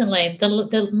recently,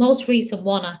 the most recent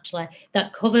one actually,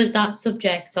 that covers that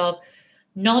subject of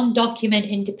non-document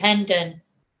independent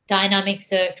dynamic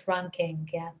search ranking,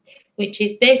 which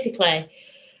is basically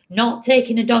not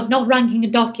ranking a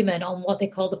document on what they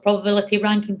call the probability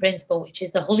ranking principle, which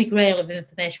is the holy grail of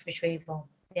information retrieval.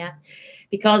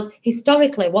 Because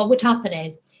historically what would happen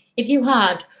is if you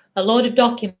had a load of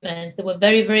documents that were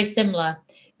very, very similar,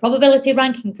 probability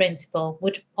ranking principle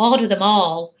would order them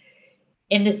all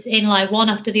in like one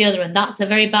after the other, and that's a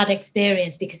very bad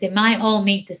experience because they might all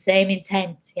meet the same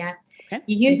intent. Okay.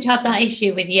 You used to have that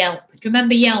issue with Yelp. Do you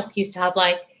remember Yelp used to have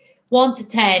like 1 to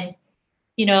 10,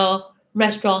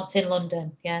 restaurants in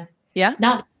London? Yeah.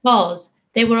 That's because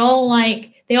they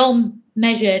all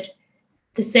measured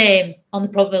the same on the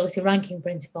probability ranking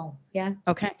principle. Yeah.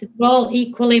 Okay. So they're all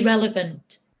equally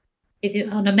relevant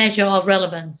on a measure of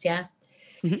relevance. Yeah.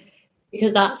 Mm-hmm.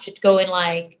 Because that should go in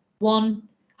like one,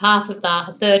 half of that,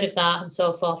 a third of that, and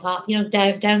so forth,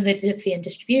 down the Zipf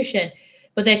distribution.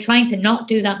 But they're trying to not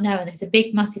do that now, and it's a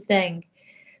big, massive thing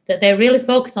that they're really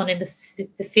focused on in the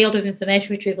field of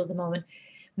information retrieval at the moment,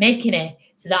 making it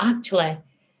so that actually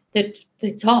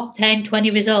the top 10, 20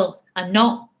 results are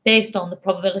not based on the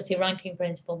probability ranking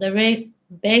principle. They're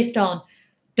based on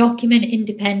document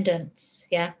independence,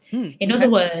 In other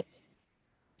words,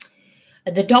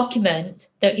 the document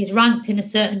that is ranked in a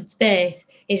certain space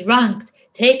is ranked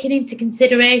taking into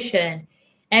consideration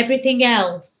everything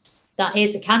else that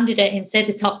is a candidate in, say,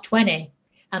 the top 20,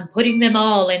 and putting them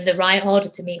all in the right order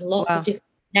to meet lots of different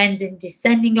intents in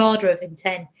descending order of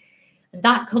intent. And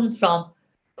that comes from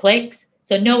clicks.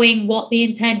 So knowing what the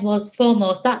intent was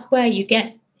foremost, that's where you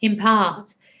get, in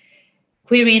part,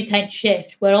 query intent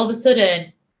shift, where all of a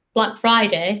sudden, Black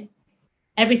Friday,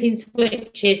 everything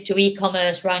switches to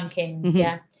e-commerce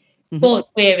rankings, sports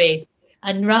queries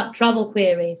and travel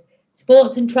queries.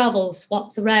 Sports and travel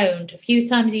swaps around a few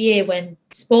times a year when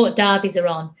sport derbies are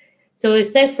on. So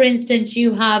say, for instance,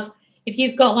 if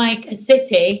you've got like a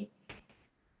city,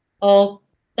 or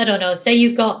I don't know, say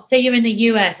you're in the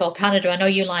US or Canada. I know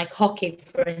you like hockey,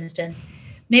 for instance.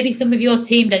 Maybe some of your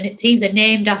teams are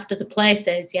named after the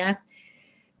places,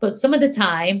 But some of the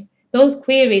time, those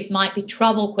queries might be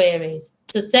travel queries.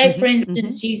 So say, for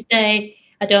instance, you say,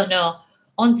 I don't know,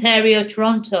 Ontario,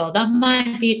 Toronto, that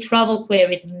might be a travel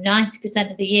query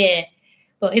 90% of the year.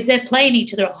 But if they're playing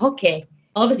each other at hockey,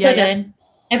 all of a sudden,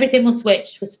 everything will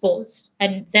switch to sports,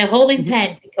 and their whole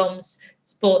intent becomes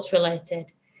sports related.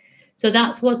 So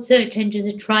that's what search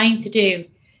engines are trying to do.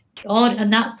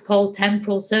 And that's called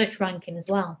temporal search ranking as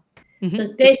well. So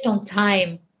it's based on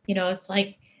time. It's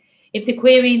like if the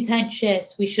query intent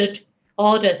shifts, we should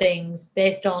order things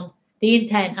based on the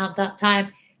intent at that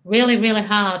time. Really, really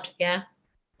hard.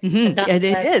 It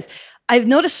is. I've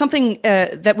noticed something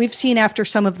that we've seen after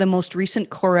some of the most recent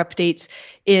core updates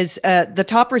is the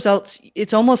top results.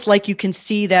 It's almost like you can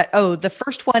see that, the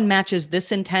first one matches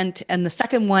this intent and the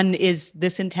second one is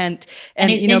this intent. And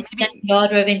it's maybe the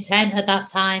order of intent at that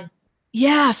time.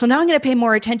 Yeah. So now I'm going to pay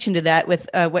more attention to that with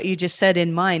what you just said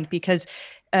in mind, because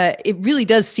it really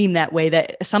does seem that way,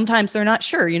 that sometimes they're not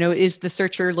sure, is the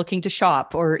searcher looking to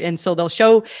shop, and so they'll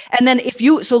show. And then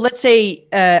so let's say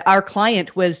our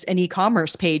client was an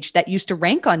e-commerce page that used to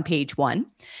rank on page 1.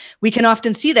 We can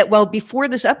often see that, well, before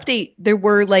this update, there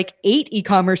were like 8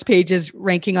 e-commerce pages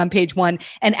ranking on page 1,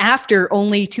 and after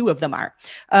only 2 of them are.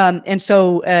 And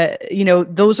so,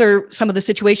 those are some of the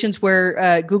situations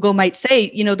where Google might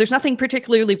say, there's nothing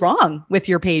particularly wrong with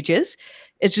your pages.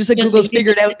 It's just that Google's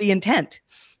figured out the intent.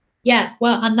 Yeah,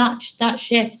 well, and that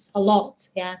shifts a lot,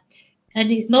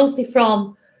 and it's mostly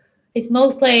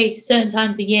certain times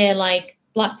of the year, like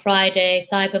Black Friday,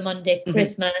 Cyber Monday,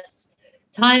 Christmas,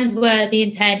 times where the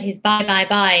intent is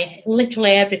buy.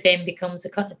 Literally everything becomes a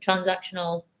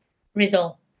transactional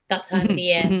result that time of the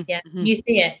year. You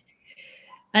see it,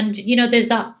 and there's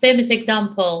that famous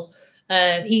example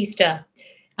of Easter.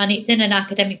 And it's in an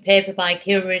academic paper by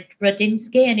Kira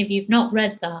Radinsky. And if you've not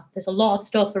read that, there's a lot of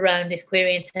stuff around this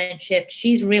query intent shift.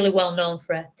 She's really well known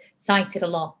for it, cited a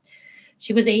lot.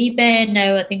 She was at eBay, and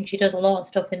now I think she does a lot of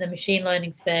stuff in the machine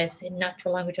learning space in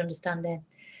natural language understanding.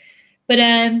 But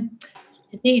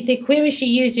the query she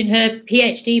used in her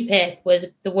PhD paper was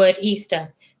the word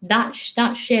Easter. That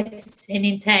shifts in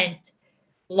intent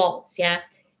lots,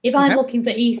 If I'm looking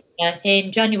for Easter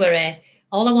in January,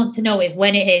 all I want to know is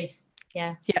when it is.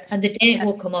 Yeah. And the date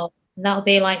will come up. And that'll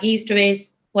be like Easter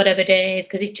is whatever day it is,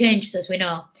 because it changes, as we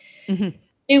know. 2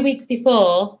 weeks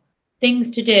before,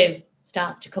 things to do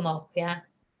starts to come up. Yeah.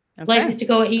 Places to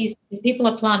go at Easter, because people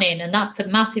are planning, and that's a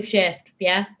massive shift.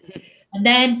 Yeah. And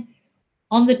then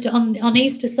on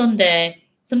Easter Sunday,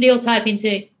 somebody will type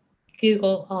into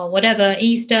Google or whatever,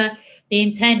 Easter, the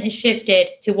intent is shifted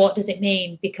to what does it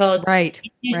mean? Because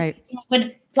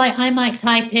it's like I might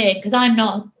type in, because I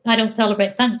don't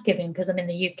celebrate Thanksgiving because I'm in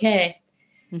the UK.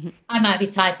 I might be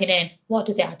typing in, what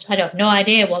does it, I have no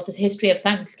idea what the history of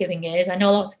Thanksgiving is. I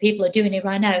know lots of people are doing it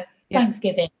right now.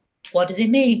 Thanksgiving, what does it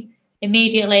mean?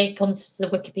 Immediately it comes to the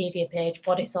Wikipedia page,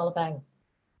 what it's all about.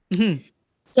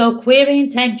 So query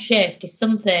intent shift is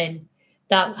something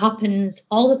that happens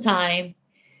all the time.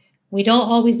 We don't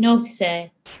always notice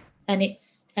it, and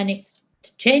it's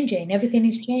changing. Everything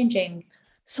is changing.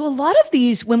 So a lot of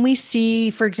these, when we see,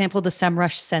 for example, the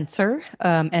SEMrush sensor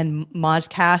and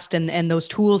Mozcast and those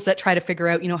tools that try to figure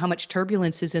out, how much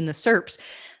turbulence is in the SERPs,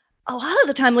 a lot of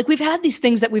the time, like we've had these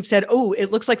things that we've said, oh,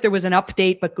 it looks like there was an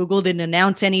update, but Google didn't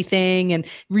announce anything. And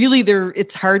really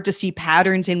it's hard to see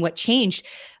patterns in what changed.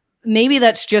 Maybe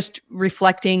that's just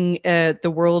reflecting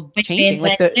the world changing.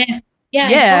 Like exactly.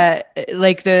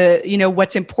 Like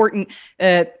what's important,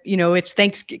 it's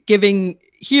Thanksgiving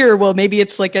here. Well, maybe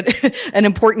it's like an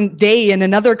important day in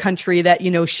another country that,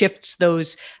 shifts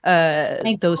those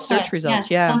search results.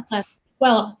 Exactly.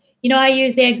 Well, I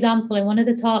use the example in one of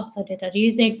the talks I did. I'd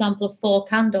use the example of 4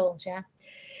 candles. Yeah.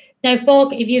 Now,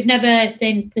 if you've never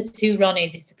seen the 2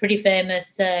 Ronnies, it's a pretty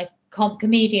famous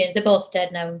comedians. They're both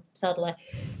dead now, sadly,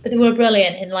 but they were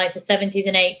brilliant in like the 70s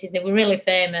and 80s. They were really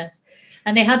famous,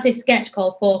 and they had this sketch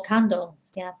called 4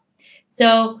 Candles. Yeah.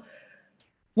 So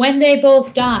when they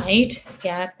both died,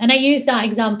 and I use that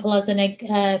example as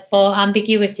for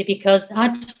ambiguity, because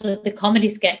actually the comedy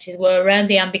sketches were around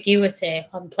the ambiguity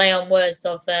and play on words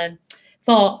of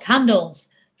 4 candles.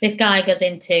 This guy goes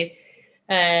into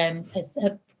a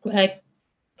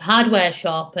hardware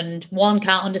shop, and one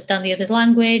can't understand the other's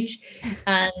language,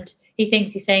 and he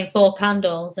thinks he's saying 4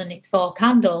 candles, and it's 4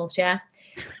 candles. Yeah.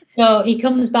 So he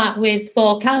comes back with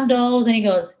 4 candles, and he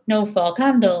goes, no 4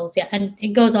 candles. Yeah. And it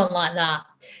goes on like that.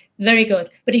 Very good.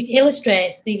 But it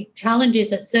illustrates the challenges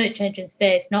that search engines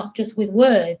face, not just with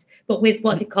words, but with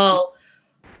what they call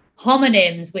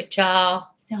homonyms, which are,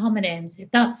 is it homonyms?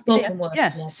 That's spoken word.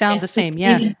 Yeah, sound the same.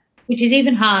 Which is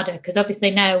even harder, because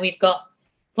obviously now we've got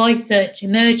voice search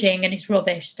emerging, and it's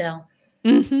rubbish still.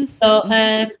 So,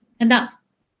 and that's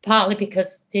partly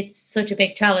because it's such a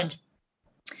big challenge.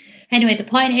 Anyway, the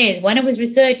point is, when I was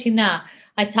researching that,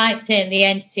 I typed in the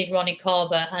entities Ronnie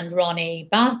Corbett and Ronnie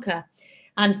Barker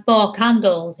and 4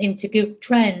 candles into Google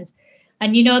Trends.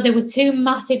 And, there were 2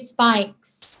 massive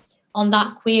spikes on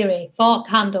that query, 4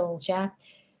 candles,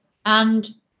 and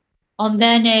on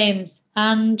their names.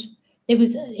 And it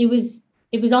was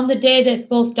on the day that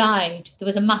both died. There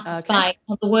was a massive spike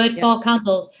on the word 4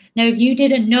 candles. Now, if you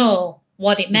didn't know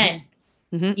what it meant,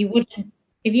 you wouldn't.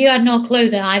 If you had no clue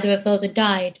that either of those had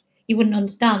died, you wouldn't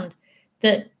understand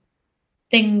that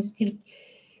things.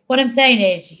 What I'm saying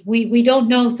is, we don't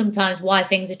know sometimes why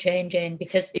things are changing,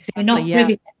 because we're not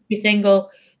privy to every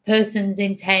single person's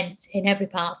intent in every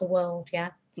part of the world. Yeah,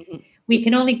 we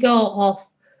can only go off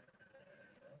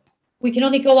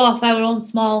our own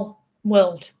small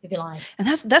world, if you like. And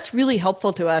that's really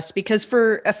helpful to us, because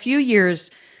for a few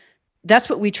years, that's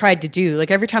what we tried to do. Like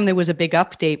every time there was a big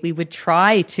update, we would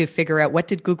try to figure out what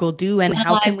did Google do and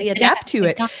how can we adapt to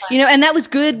it. And that was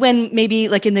good when maybe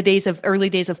like in the early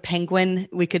days of Penguin,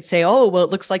 we could say, oh, well, it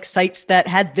looks like sites that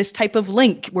had this type of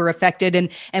link were affected,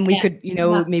 and we could,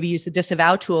 maybe use the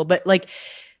disavow tool. But like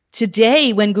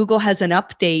today, when Google has an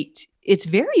update, it's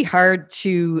very hard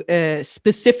to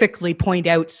specifically point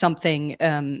out something,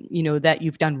 that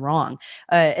you've done wrong.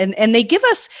 And they give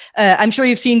us, I'm sure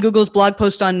you've seen Google's blog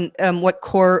post on what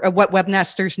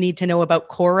webmasters need to know about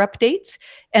core updates.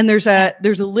 And there's a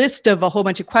list of a whole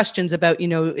bunch of questions about,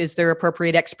 is there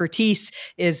appropriate expertise?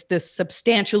 Is this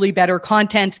substantially better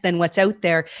content than what's out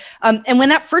there? And when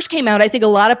that first came out, I think a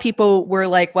lot of people were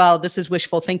like, well, this is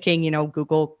wishful thinking.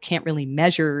 Google can't really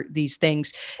measure these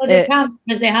things. Well, they can,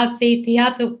 because they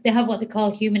have what they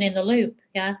call human in the loop.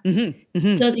 Yeah.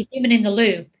 So the human in the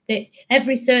loop,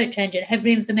 every search engine,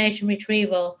 every information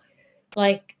retrieval,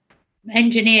 like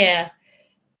engineer,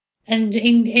 and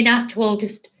in actual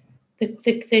just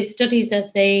the studies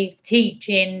that they teach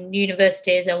in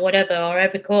universities or whatever, or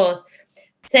every course,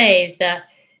 says that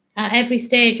at every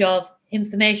stage of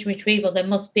information retrieval, there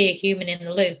must be a human in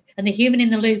the loop. And the human in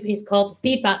the loop is called the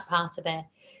feedback part of it.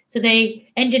 So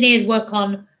engineers work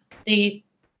on they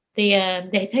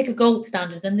take a gold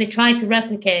standard and they try to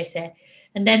replicate it.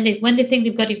 And then when they think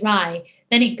they've got it right,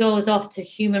 then it goes off to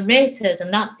human raters,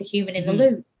 and that's the human in the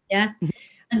loop. Yeah.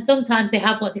 And sometimes they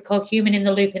have what they call human in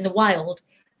the loop in the wild.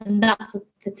 And that's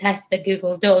the test that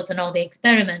Google does and all the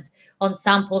experiments on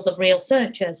samples of real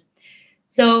searchers.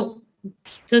 So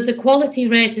the quality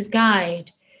raters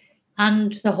guide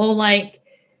and the whole, like,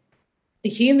 the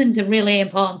humans are really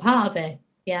important part of it.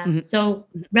 Yeah. So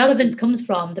relevance comes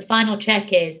from the final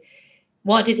check is,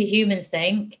 what do the humans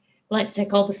think? Let's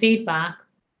take all the feedback,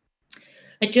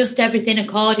 adjust everything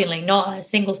accordingly, not at a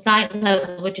single site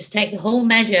level. We'll just take the whole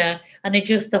measure and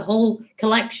adjust the whole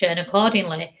collection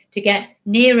accordingly to get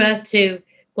nearer to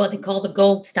what they call the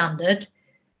gold standard.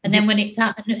 And then when it's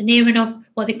at near enough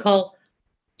what they call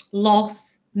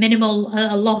minimal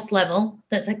loss level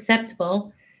that's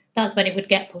acceptable, that's when it would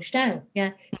get pushed out.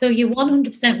 Yeah. So you're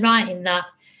 100% right in that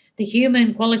the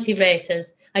human quality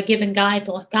raters are given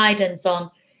guidance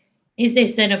on, is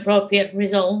this an appropriate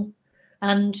result,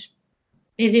 and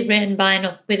is it written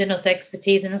with enough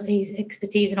expertise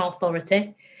and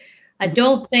authority. I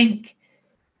don't think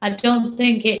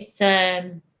it's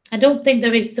I don't think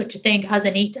there is such a thing as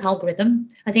a neat algorithm.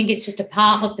 I think it's just a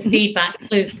part of the feedback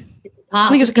loop. I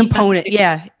think it's a component.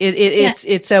 Yeah.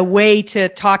 It's a way to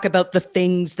talk about the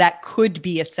things that could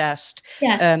be assessed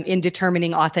in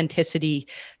determining authenticity.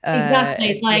 Exactly.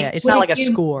 It's like, it's not like a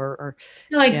score. Or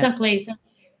no, exactly. So,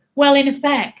 well, in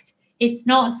effect, it's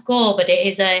not a score, but it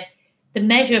is the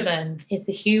measurement is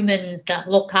the humans that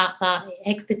look at that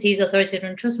expertise, authority,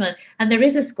 and trustworthiness. And there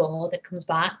is a score that comes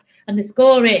back. And the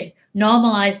score is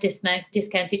normalized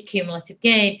discounted cumulative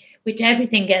gain, which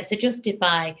everything gets adjusted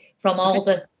by from all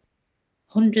the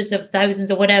hundreds of thousands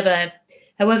or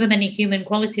however many human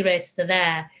quality raters are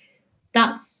there.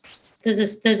 There's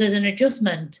an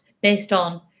adjustment based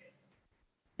on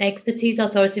expertise,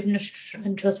 authority,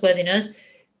 and trustworthiness.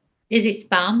 Is it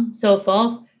spam? So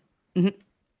forth.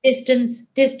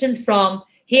 Distance from,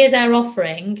 here's our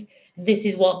offering, this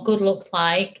is what good looks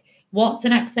like, what's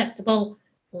an acceptable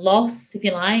loss, if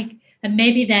you like, and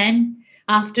maybe then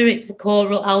after the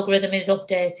core algorithm is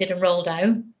updated and rolled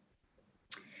out,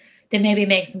 they maybe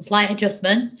make some slight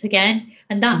adjustments again,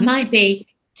 and that might be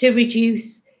to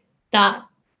reduce that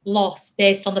loss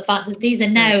based on the fact that these are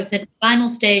now the final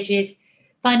stage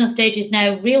is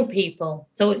now real people,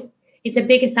 so it's a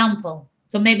bigger sample.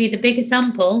 So maybe the bigger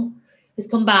sample has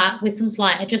come back with some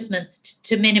slight adjustments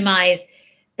to minimize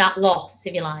that loss,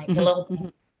 if you like, a little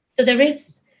bit. So there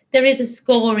is a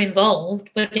score involved,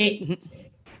 but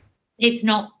it's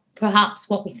not perhaps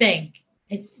what we think.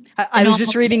 I was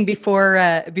just reading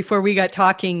before we got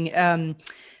talking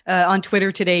on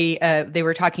Twitter today. They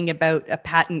were talking about a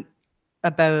patent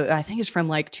about, I think it's from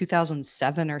like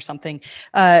 2007 or something,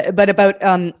 but about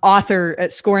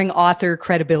scoring author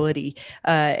credibility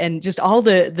and just all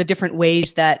the different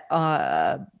ways that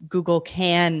Google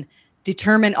can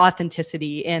determine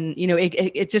authenticity. And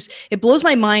it blows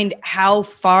my mind how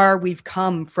far we've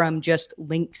come from just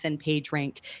links and page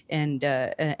rank and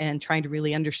trying to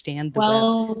really understand the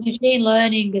web. Machine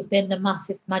learning has been the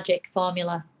massive magic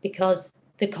formula because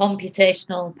the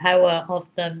computational power of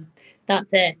them,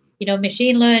 that's it.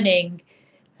 Machine learning,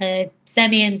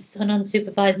 semi and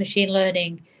unsupervised machine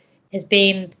learning has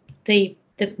been the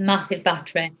massive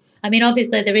battery. I mean,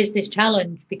 obviously there is this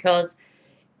challenge because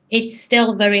it's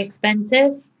still very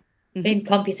expensive in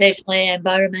computationally,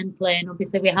 environmentally, and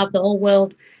obviously we have the whole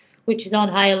world which is on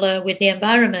high alert with the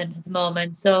environment at the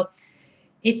moment. So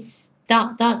it's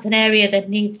that's an area that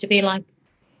needs to be like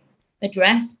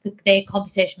addressed, the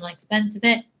computational expense of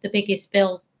it. The biggest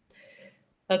bill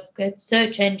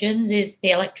search engines is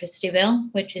the electricity bill,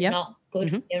 which is not good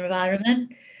for the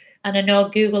environment. And I know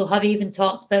Google have even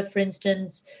talked about, for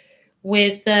instance,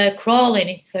 with crawling,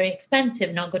 it's very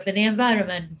expensive, not good for the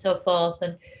environment, and so forth,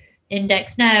 and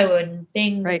Index Now and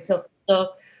Bing and so forth.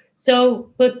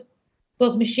 So, but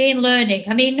machine learning,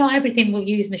 I mean, not everything will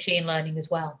use machine learning as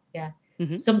well. Yeah.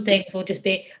 Some things will just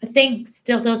be, I think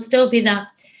there'll still be that.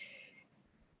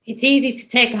 It's easy to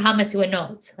take a hammer to a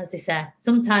nut, as they say.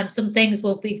 Sometimes some things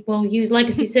will use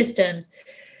legacy systems.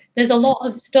 There's a lot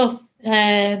of stuff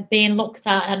being looked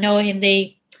at, I know, in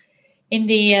the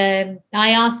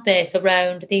IR space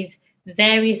around these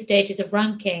various stages of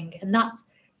ranking, and that's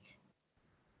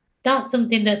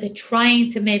something that they're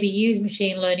trying to maybe use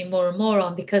machine learning more and more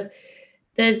on, because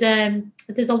there's a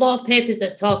lot of papers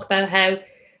that talk about how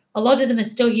a lot of them are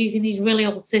still using these really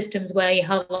old systems where you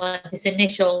have like this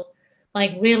initial,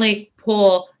 like really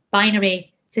poor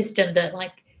binary system that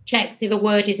like checks if a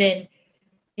word is in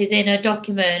a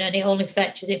document and it only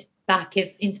fetches it back if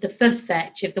into the first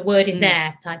fetch if the word is there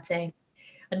type thing.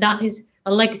 And that is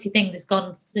a legacy thing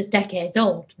that's decades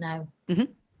old now.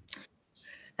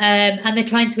 And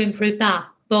they're trying to improve that.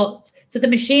 But so the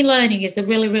machine learning is the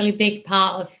really, really big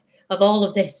part of all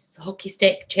of this hockey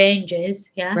stick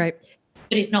changes. Yeah. Right.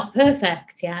 But it's not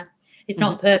perfect. Yeah. It's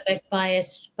not perfect by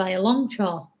a long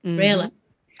shot, really.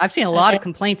 I've seen a lot of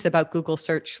complaints about Google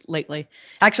search lately.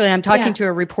 Actually, I'm talking to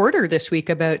a reporter this week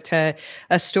about a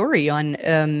story on,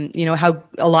 how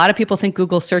a lot of people think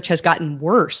Google search has gotten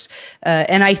worse.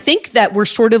 And I think that we're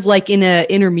sort of like in an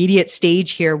intermediate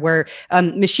stage here where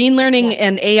machine learning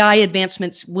and AI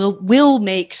advancements will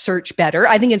make search better.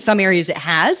 I think in some areas it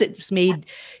has. It's made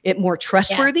it more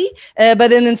trustworthy.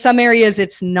 But in some areas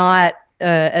it's not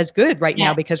as good right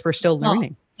now because we're still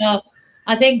learning. No.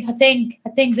 I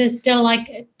think there's still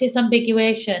like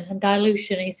disambiguation and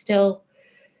dilution is still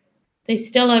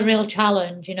a real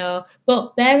challenge,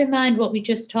 But bear in mind what we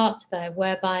just talked about,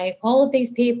 whereby all of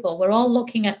these people, we're all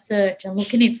looking at search and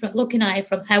looking at it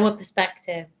from our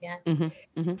perspective,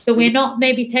 So we're not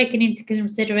maybe taking into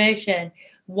consideration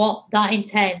what that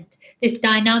intent, this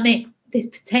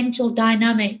potential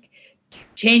dynamic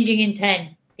changing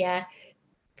intent,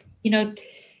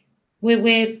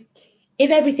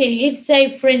 If say,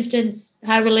 for instance,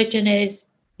 our religion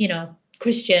is,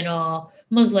 Christian or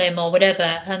Muslim or whatever,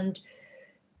 and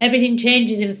everything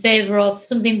changes in favor of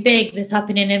something big that's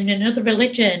happening in another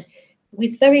religion,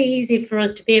 it's very easy for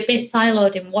us to be a bit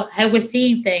siloed in how we're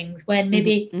seeing things when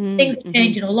maybe things are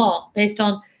changing a lot based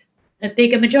on a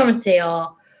bigger majority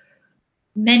or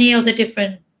many other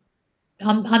different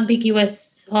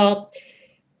ambiguous or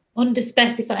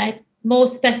underspecified, more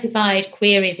specified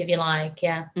queries, if you like.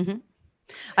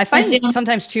 I find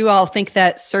sometimes too, I'll think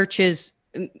that search is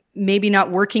maybe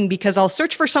not working because I'll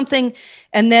search for something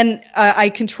and then I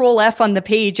control F on the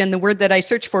page and the word that I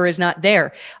search for is not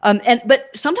there. But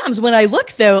sometimes when I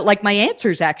look though, like my answer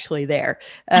is actually there.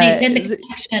 And it's in the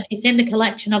collection. It's in the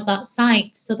collection of that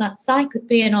site. So that site could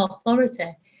be an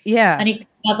authority. Yeah. And it could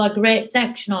have a great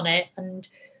section on it and,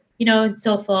 and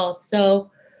so forth.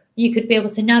 So you could be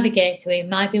able to navigate to it. It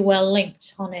might be well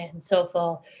linked on it and so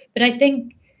forth. But I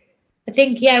think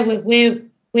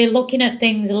we're looking at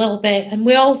things a little bit, and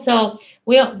we as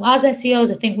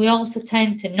SEOs, I think we also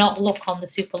tend to not look on the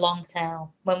super long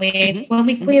tail when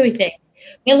we query things.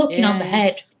 We're looking on the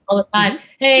head all the time.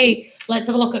 Hey, let's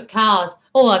have a look at cars.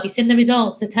 Oh, have you seen the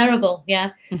results? They're terrible.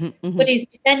 Yeah, but it's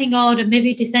descending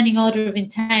order of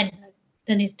intent,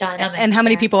 then it's dynamic. And how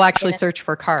many people actually search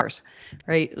for cars,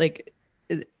 right? Like,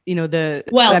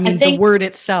 the word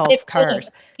itself, cars.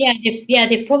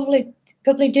 They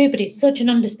probably do, but it's such an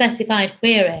underspecified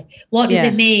query. What does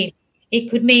it mean? It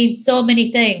could mean so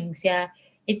many things.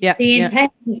 It's the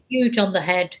intent is huge on the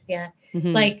head.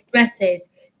 Like dresses.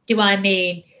 Do I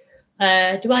mean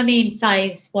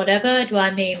size whatever? Do I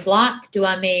mean black? Do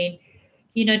I mean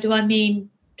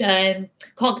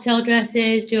cocktail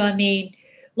dresses? Do I mean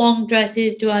long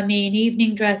dresses? Do I mean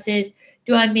evening dresses?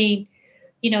 Do I mean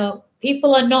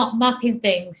people are not mapping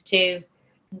things to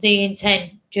the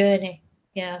intent journey.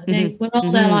 We're all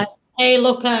there like, hey,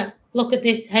 look at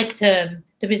this head term,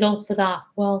 the results for that.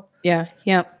 Well, and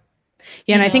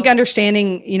I think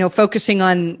understanding, focusing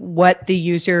on what the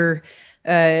user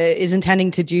is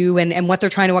intending to do and what they're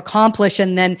trying to accomplish,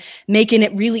 and then making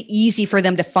it really easy for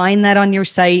them to find that on your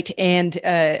site and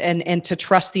to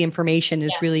trust the information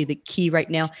is really the key right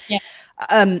now.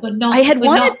 I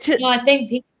think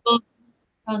people.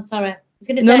 Oh, I'm sorry. I was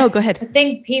going to say. No, go ahead. I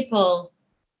think people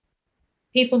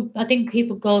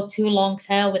go too long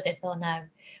tail with it though now.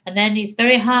 And then it's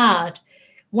very hard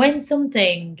when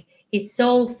something is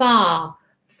so far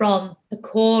from the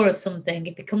core of something,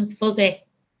 it becomes fuzzy.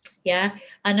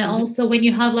 And also when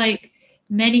you have like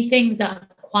many things that are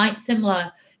quite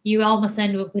similar, you almost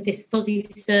end up with this fuzzy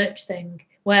search thing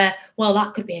where, well,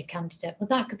 that could be a candidate, but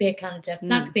that could be a candidate, but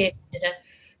that could be a candidate.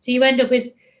 So you end up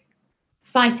with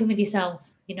fighting with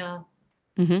yourself, So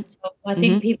I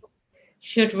think people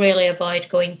should really avoid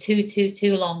going too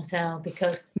long tail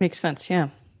because makes sense. Yeah.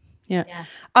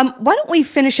 Why don't we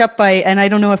finish up by, and I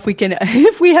don't know if we can,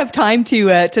 if we have time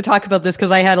to talk about this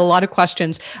because I had a lot of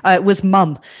questions. It was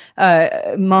Mum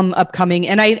upcoming,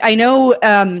 and I know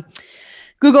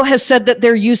Google has said that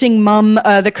they're using Mum.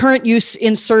 The current use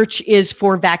in search is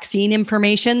for vaccine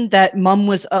information. That Mum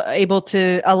was able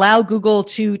to allow Google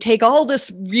to take all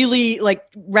this really like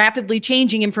rapidly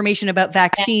changing information about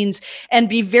vaccines and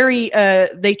be very,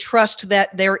 they trust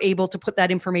that they're able to put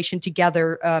that information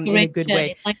together in a good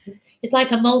way. It's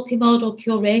like a multimodal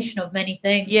curation of many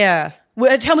things. Yeah.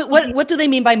 Tell me, what do they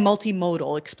mean by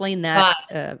multimodal? Explain that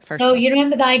first. So you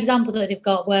remember that example that they've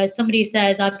got where somebody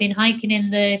says, I've been hiking in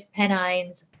the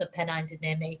Pennines. The Pennines is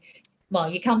near me. Well,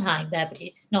 you can hike there, but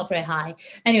it's not very high.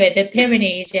 Anyway, the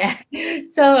Pyrenees, yeah.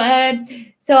 So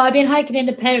I've been hiking in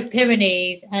the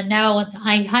Pyrenees, and now I want to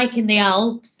hike in the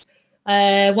Alps.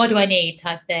 What do I need,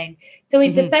 type thing. So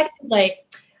it's effectively,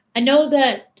 I know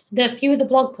that the few of the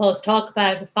blog posts talk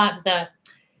about the fact that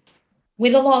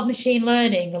with a lot of machine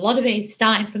learning, a lot of it is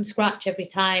starting from scratch every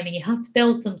time, and you have to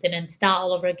build something and start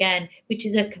all over again, which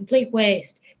is a complete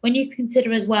waste. When you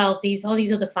consider as well all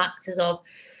these other factors of,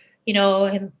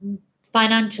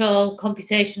 financial,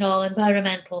 computational,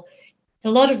 environmental,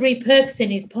 a lot of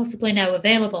repurposing is possibly now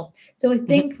available. So I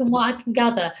think from what I can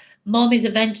gather, Mum is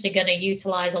eventually going to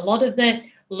utilize a lot of the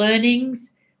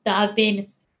learnings that have been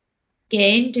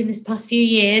gained in this past few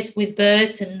years with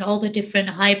birds and all the different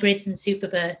hybrids and super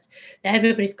birds that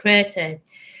everybody's created,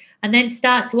 and then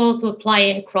start to also apply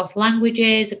it across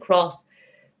languages, across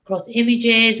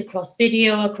images, across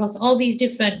video, across all these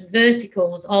different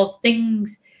verticals of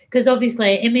things, because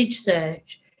obviously image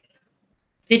search,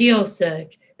 video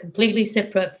search, completely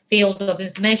separate field of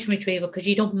information retrieval, because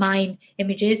you don't mine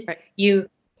images, right. you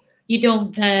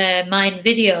don't mine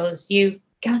videos, you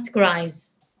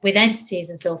categorize with entities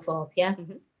and so forth, yeah?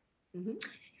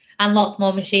 And lots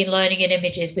more machine learning in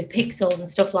images with pixels and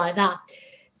stuff like that.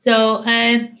 So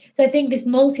I think this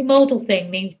multimodal thing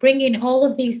means bringing all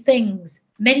of these things,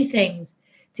 many things,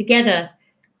 together,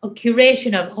 a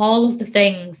curation of all of the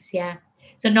things, yeah?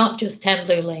 So not just 10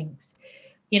 blue links,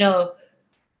 all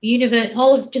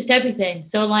of just everything.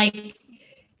 So like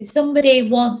if somebody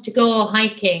wants to go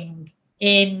hiking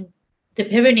in the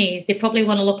Pyrenees, they probably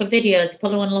want to look at videos, they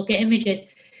probably want to look at images.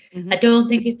 I don't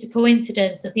think it's a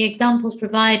coincidence that the examples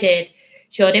provided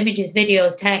showed images,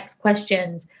 videos, text,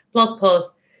 questions, blog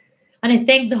posts. And I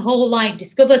think the whole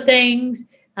discover things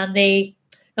and the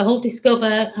whole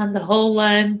discover and the whole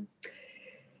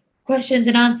questions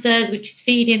and answers, which is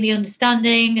feeding the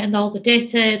understanding and all the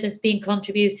data that's being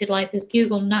contributed, like there's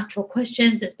Google Natural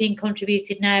Questions that's being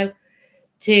contributed now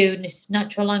to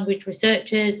natural language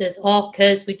researchers. There's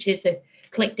ORCAs, which is the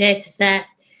click data set.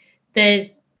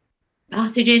 There's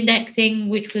passage indexing,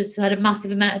 which had a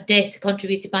massive amount of data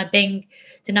contributed by Bing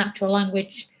to natural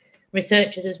language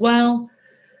researchers as well.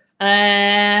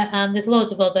 And there's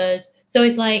loads of others. So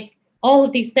it's like all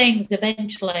of these things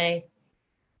eventually,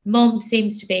 Mum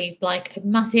seems to be like a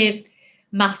massive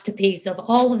masterpiece of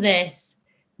all of this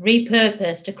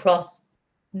repurposed across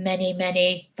many,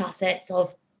 many facets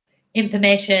of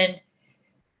information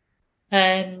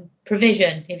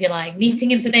provision, if you like,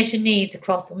 meeting information needs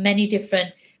across many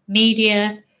different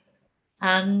media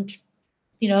and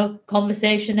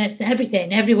conversation. It's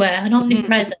everything, everywhere, and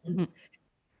omnipresent.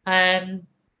 Every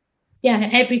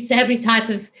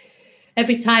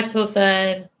type of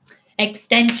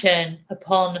extension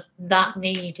upon that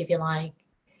need, if you like.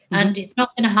 And it's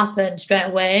not going to happen straight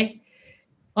away.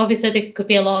 Obviously there could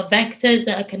be a lot of vectors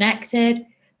that are connected.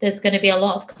 There's going to be a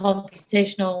lot of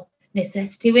computational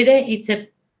necessity with it. It's a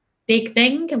big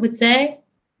thing, I would say.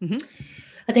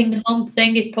 I think the Mum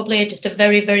thing is probably just a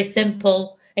very, very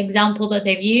simple example that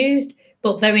they've used,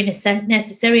 but very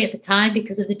necessary at the time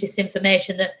because of the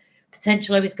disinformation that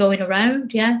potentially was going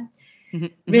around,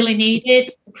 really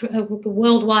needed, a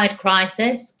worldwide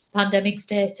crisis, pandemic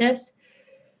status.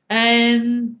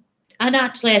 And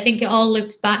actually, I think it all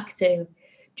loops back to,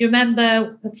 do you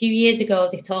remember a few years ago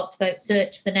they talked about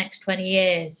search for the next 20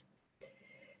 years?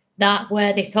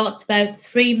 Where they talked about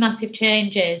 3 massive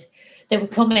changes that were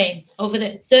coming over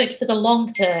the search for the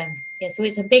long term. Yeah, so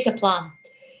it's a bigger plan.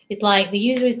 It's like the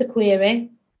user is the query.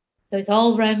 So it's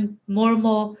all around more and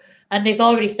more. And they've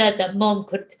already said that Mum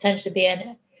could potentially be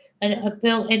a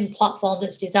built-in platform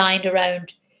that's designed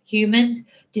around humans.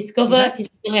 Discover is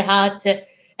really hard to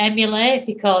emulate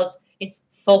because it's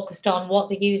focused on what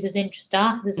the user's interests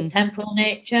are. There's a temporal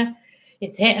nature.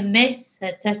 It's hit and miss,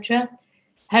 etc.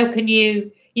 How can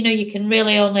you can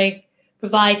really only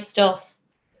provide stuff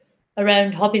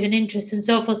around hobbies and interests and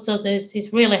so forth. So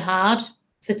it's really hard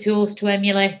for tools to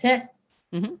emulate it.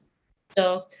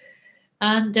 So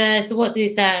what did he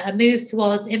say? A move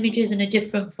towards images and a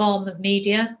different form of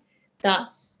media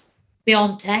that's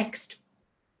beyond text.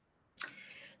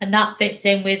 And that fits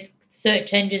in with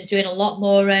search engines doing a lot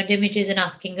more around images and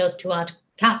asking us to add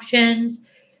captions.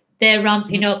 They're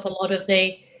ramping up a lot of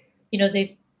the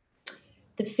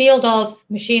field of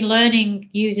machine learning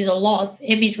uses a lot of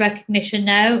image recognition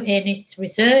now in its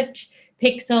research,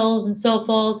 pixels and so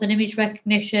forth, and image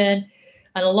recognition.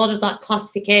 And a lot of that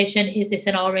classification, is this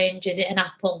an orange? Is it an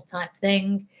apple type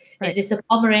thing? Right. Is this a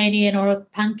Pomeranian or a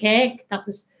pancake? That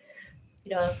was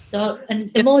So,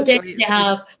 and the more data they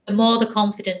have, the more the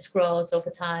confidence grows over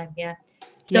time.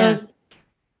 So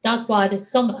that's why there's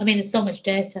so much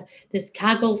data. There's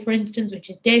Kaggle, for instance, which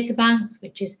is data banks,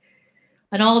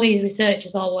 and all these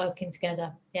researchers all working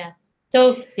together.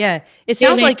 So it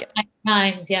sounds like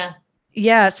times.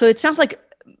 So it sounds like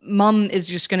Mum is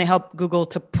just going to help Google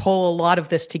to pull a lot of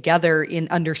this together in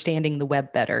understanding the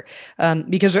web better,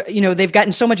 because they've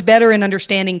gotten so much better in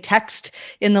understanding text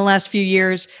in the last few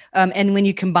years, and when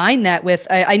you combine that with,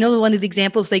 I know one of the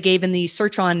examples they gave in the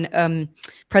Search On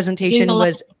presentation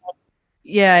was,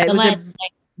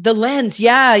 the Lens.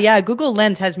 Google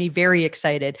Lens has me very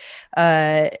excited,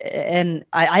 and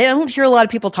I don't hear a lot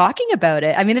of people talking about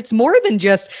it. I mean, it's more than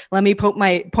just let me point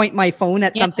my phone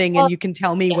at something and you can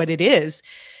tell me what it is.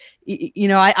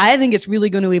 I think it's really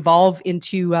going to evolve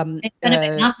into it's going to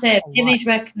be massive. Image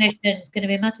recognition is going to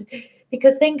be massive,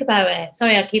 because think about it.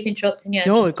 Sorry, I keep interrupting you.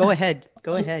 No, go ahead.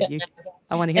 I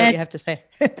want to hear what you have to say.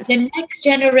 The next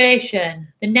generation,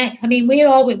 we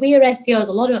are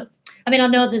SEOs. I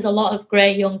know there's a lot of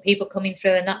great young people coming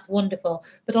through, and that's wonderful.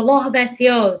 But a lot of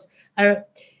SEOs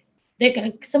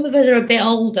some of us are a bit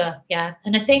older,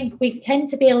 and I think we tend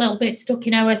to be a little bit stuck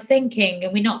in our thinking,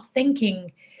 and we're not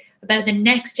thinking about the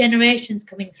next generations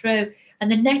coming through. And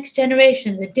the next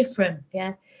generations are different,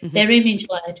 mm-hmm. They're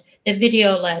image-led, they're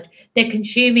video-led, they're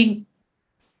consuming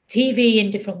TV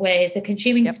in different ways, they're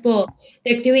consuming sport,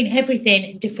 they're doing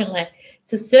everything differently.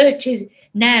 So search is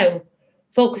now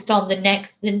focused on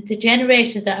the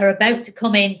generations that are about to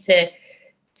come into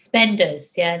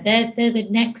spenders. They're the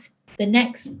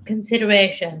next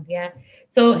consideration.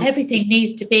 So everything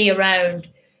needs to be around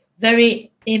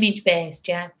very image based.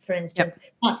 For instance,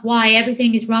 that's why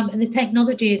everything is rampant, and the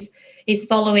technology is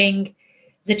following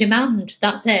the demand.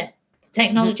 That's it. The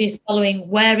technology is following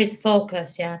where is the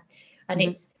focus. And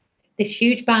it's this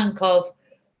huge bank of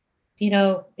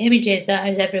images that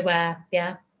is everywhere.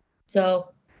 So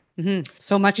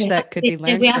so much that could be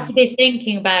learned. We have to be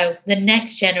thinking about the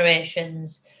next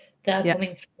generations that are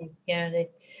coming through.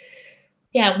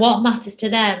 What matters to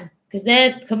them, because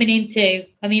they're coming into.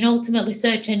 Ultimately,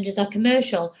 search engines are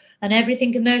commercial, and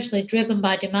everything commercial is driven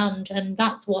by demand, and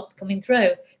that's what's coming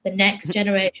through. The next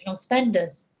generation of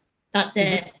spenders. That's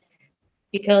it.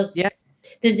 Because the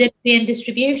Zipfian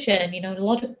distribution. A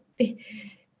lot of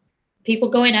people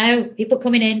going out, people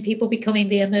coming in, people becoming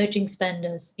the emerging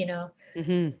spenders.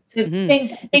 So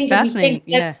think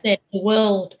the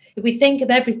world. If we think of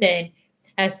everything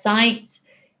as sites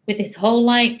with this whole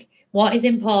what is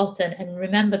important, and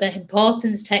remember that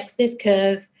importance takes this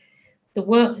curve.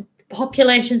 The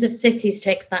populations of cities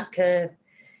takes that curve.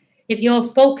 If you're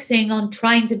focusing on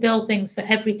trying to build things for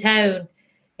every town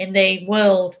in the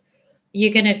world,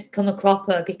 you're going to come a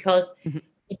cropper, because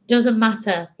it doesn't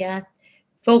matter.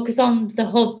 Focus on the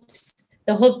hubs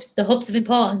of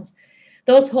importance.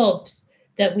 Those hubs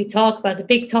that we talk about, the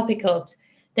big topic hubs,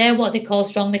 they're what they call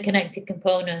strongly connected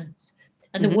components.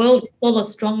 And the world is full of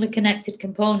strongly connected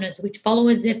components which follow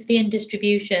a Zipfian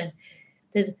distribution.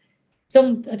 There's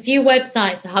a few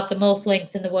websites that have the most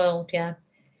links in the world,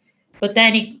 but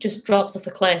then it just drops off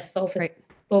a cliff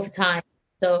over time.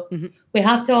 So we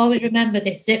have to always remember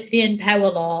this Zipfian power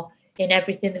law in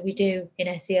everything that we do in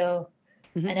SEO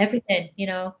and everything.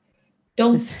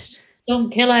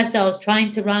 Don't kill ourselves trying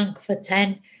to rank for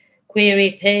 10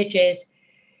 query pages.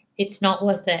 It's not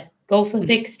worth it. Go for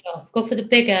big stuff. Go for the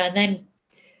bigger, and then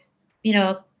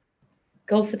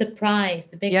go for the prize,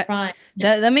 the big prize.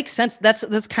 That makes sense.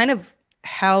 That's kind of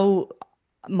how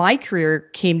my career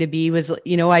came to be. Was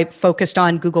I focused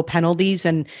on Google penalties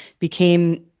and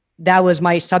that was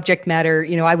my subject matter.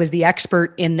 I was the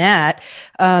expert in that.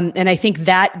 And I think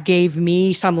that gave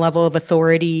me some level of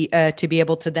authority to be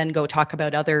able to then go talk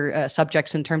about other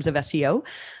subjects in terms of SEO.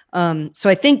 So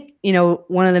I think,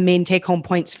 one of the main take home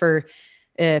points for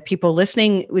people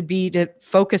listening would be to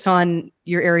focus on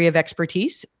your area of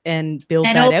expertise and build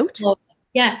that out.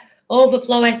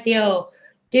 Overflow SEO.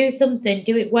 Do something,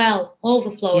 do it well,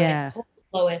 overflow it.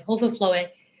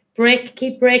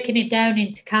 Keep breaking it down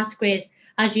into categories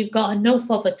as you've got enough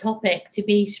of a topic to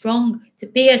be strong, to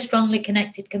be a strongly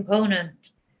connected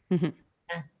component.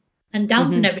 And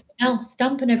dampen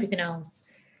everything else.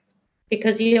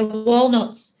 Because your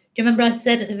walnuts, do you remember I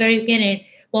said at the very beginning,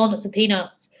 walnuts and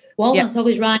peanuts? Walnuts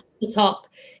always rise to the top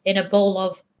in a bowl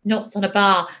of nuts on a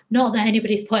bar. Not that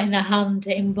anybody's putting their hand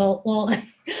in bowl.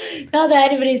 Not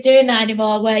that anybody's doing that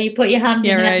anymore, where you put your hand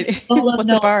in a bowl of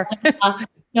nuts. A bar.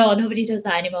 No, nobody does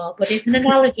that anymore. But it's an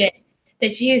analogy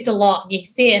that's used a lot. You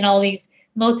see it in all these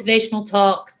motivational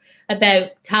talks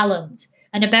about talent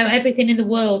and about everything in the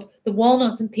world. The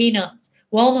walnuts and peanuts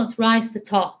walnuts rise to the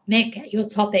top. Make your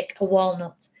topic a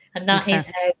walnut. And that is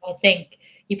how I think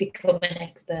you become an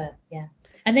expert. Yeah.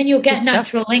 And then you'll get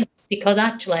natural links because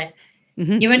actually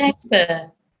you're an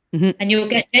expert and you'll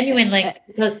get genuine links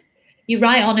because you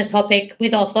write on a topic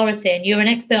with authority and you're an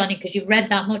expert on it because you've read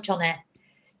that much on it,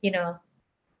 you know.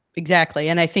 Exactly.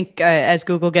 And I think as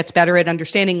Google gets better at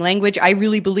understanding language, I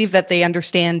really believe that they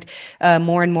understand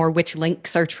more and more which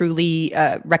links are truly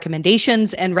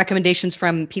recommendations and recommendations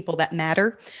from people that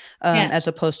matter as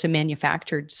opposed to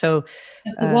manufactured. So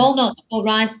the walnut will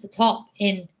rise to the top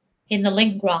in the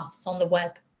link graphs on the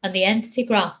web and the entity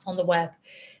graphs on the web.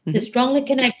 The strongly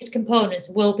connected components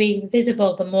will be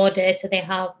visible the more data they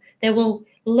have. They will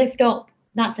lift up.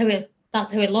 That's how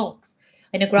it looks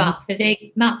in a graph. If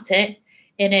they mapped it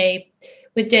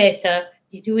with data,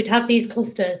 you would have these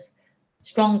clusters,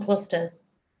 strong clusters,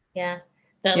 that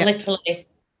are literally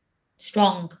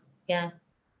strong,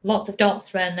 lots of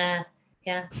dots around there,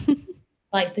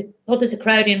 like the others are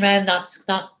crowding around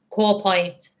that core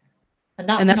point, and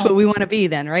that's what we want to be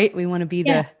then, right? We want to be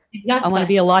I want to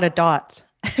be a lot of dots.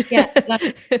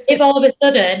 Like if all of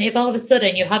a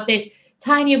sudden you have this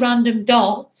tiny random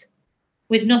dot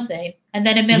with nothing, and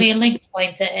then a million links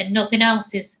point it, and nothing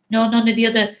else none of the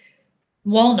other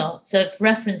walnuts have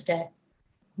referenced it.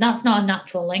 That's not a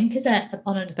natural link, is it?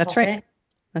 On a topic.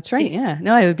 That's right.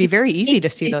 No, it would be very easy to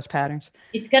see those patterns.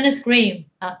 It's gonna scream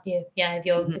at you,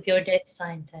 if you're a data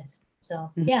scientist.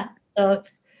 So This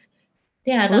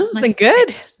has been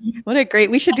good. What a great.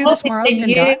 We should do this more often.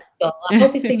 I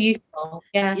hope it's been useful.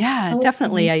 Yeah,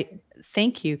 definitely.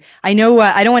 Thank you. I know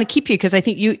I don't want to keep you because I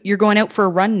think you're going out for a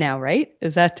run now, right?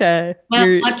 Is that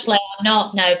well, actually I'm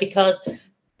not now because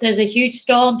there's a huge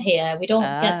storm here. We don't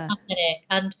get that many.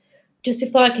 And just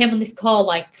before I came on this call,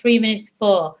 like 3 minutes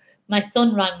before, my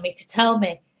son rang me to tell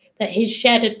me that his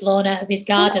shed had blown out of his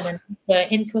garden and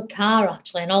into a car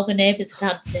actually, and all the neighbours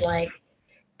had to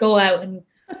go out and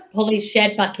pull his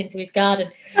shed back into his garden.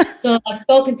 So I've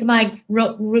spoken to my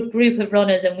group of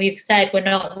runners and we've said we're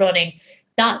not running.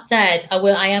 That said, I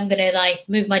am going to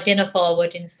move my dinner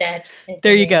forward instead.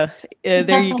 There you go.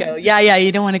 There you go. Yeah.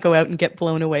 You don't want to go out and get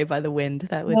blown away by the wind.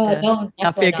 That would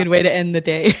not be a good way to end the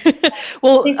day.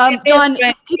 Well, Dawn,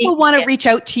 if people want to reach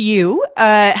out to you,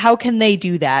 how can they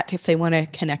do that if they want to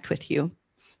connect with you?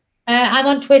 I'm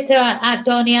on Twitter at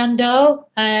Dawniando,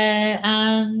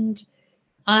 and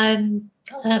I'm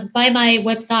via my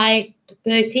website,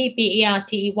 Bertie,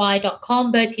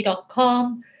 BERTEY.com,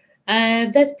 Bertie.com.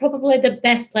 That's probably the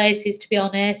best places, to be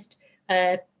honest.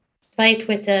 Via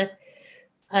Twitter,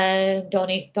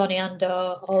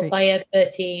 Dawniando, or via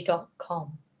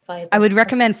Bertie.com. I would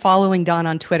recommend following Dawn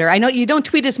on Twitter. I know you don't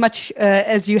tweet as much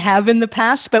as you have in the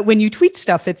past, but when you tweet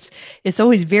stuff, it's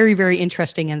always very, very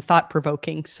interesting and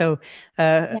thought-provoking. So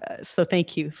so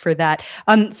thank you for that.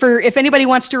 If anybody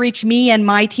wants to reach me and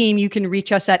my team, you can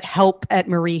reach us at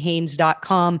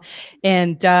help@mariehaynes.com.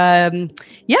 And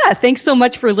thanks so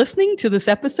much for listening to this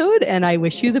episode, and I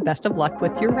wish you the best of luck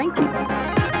with your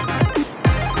rankings.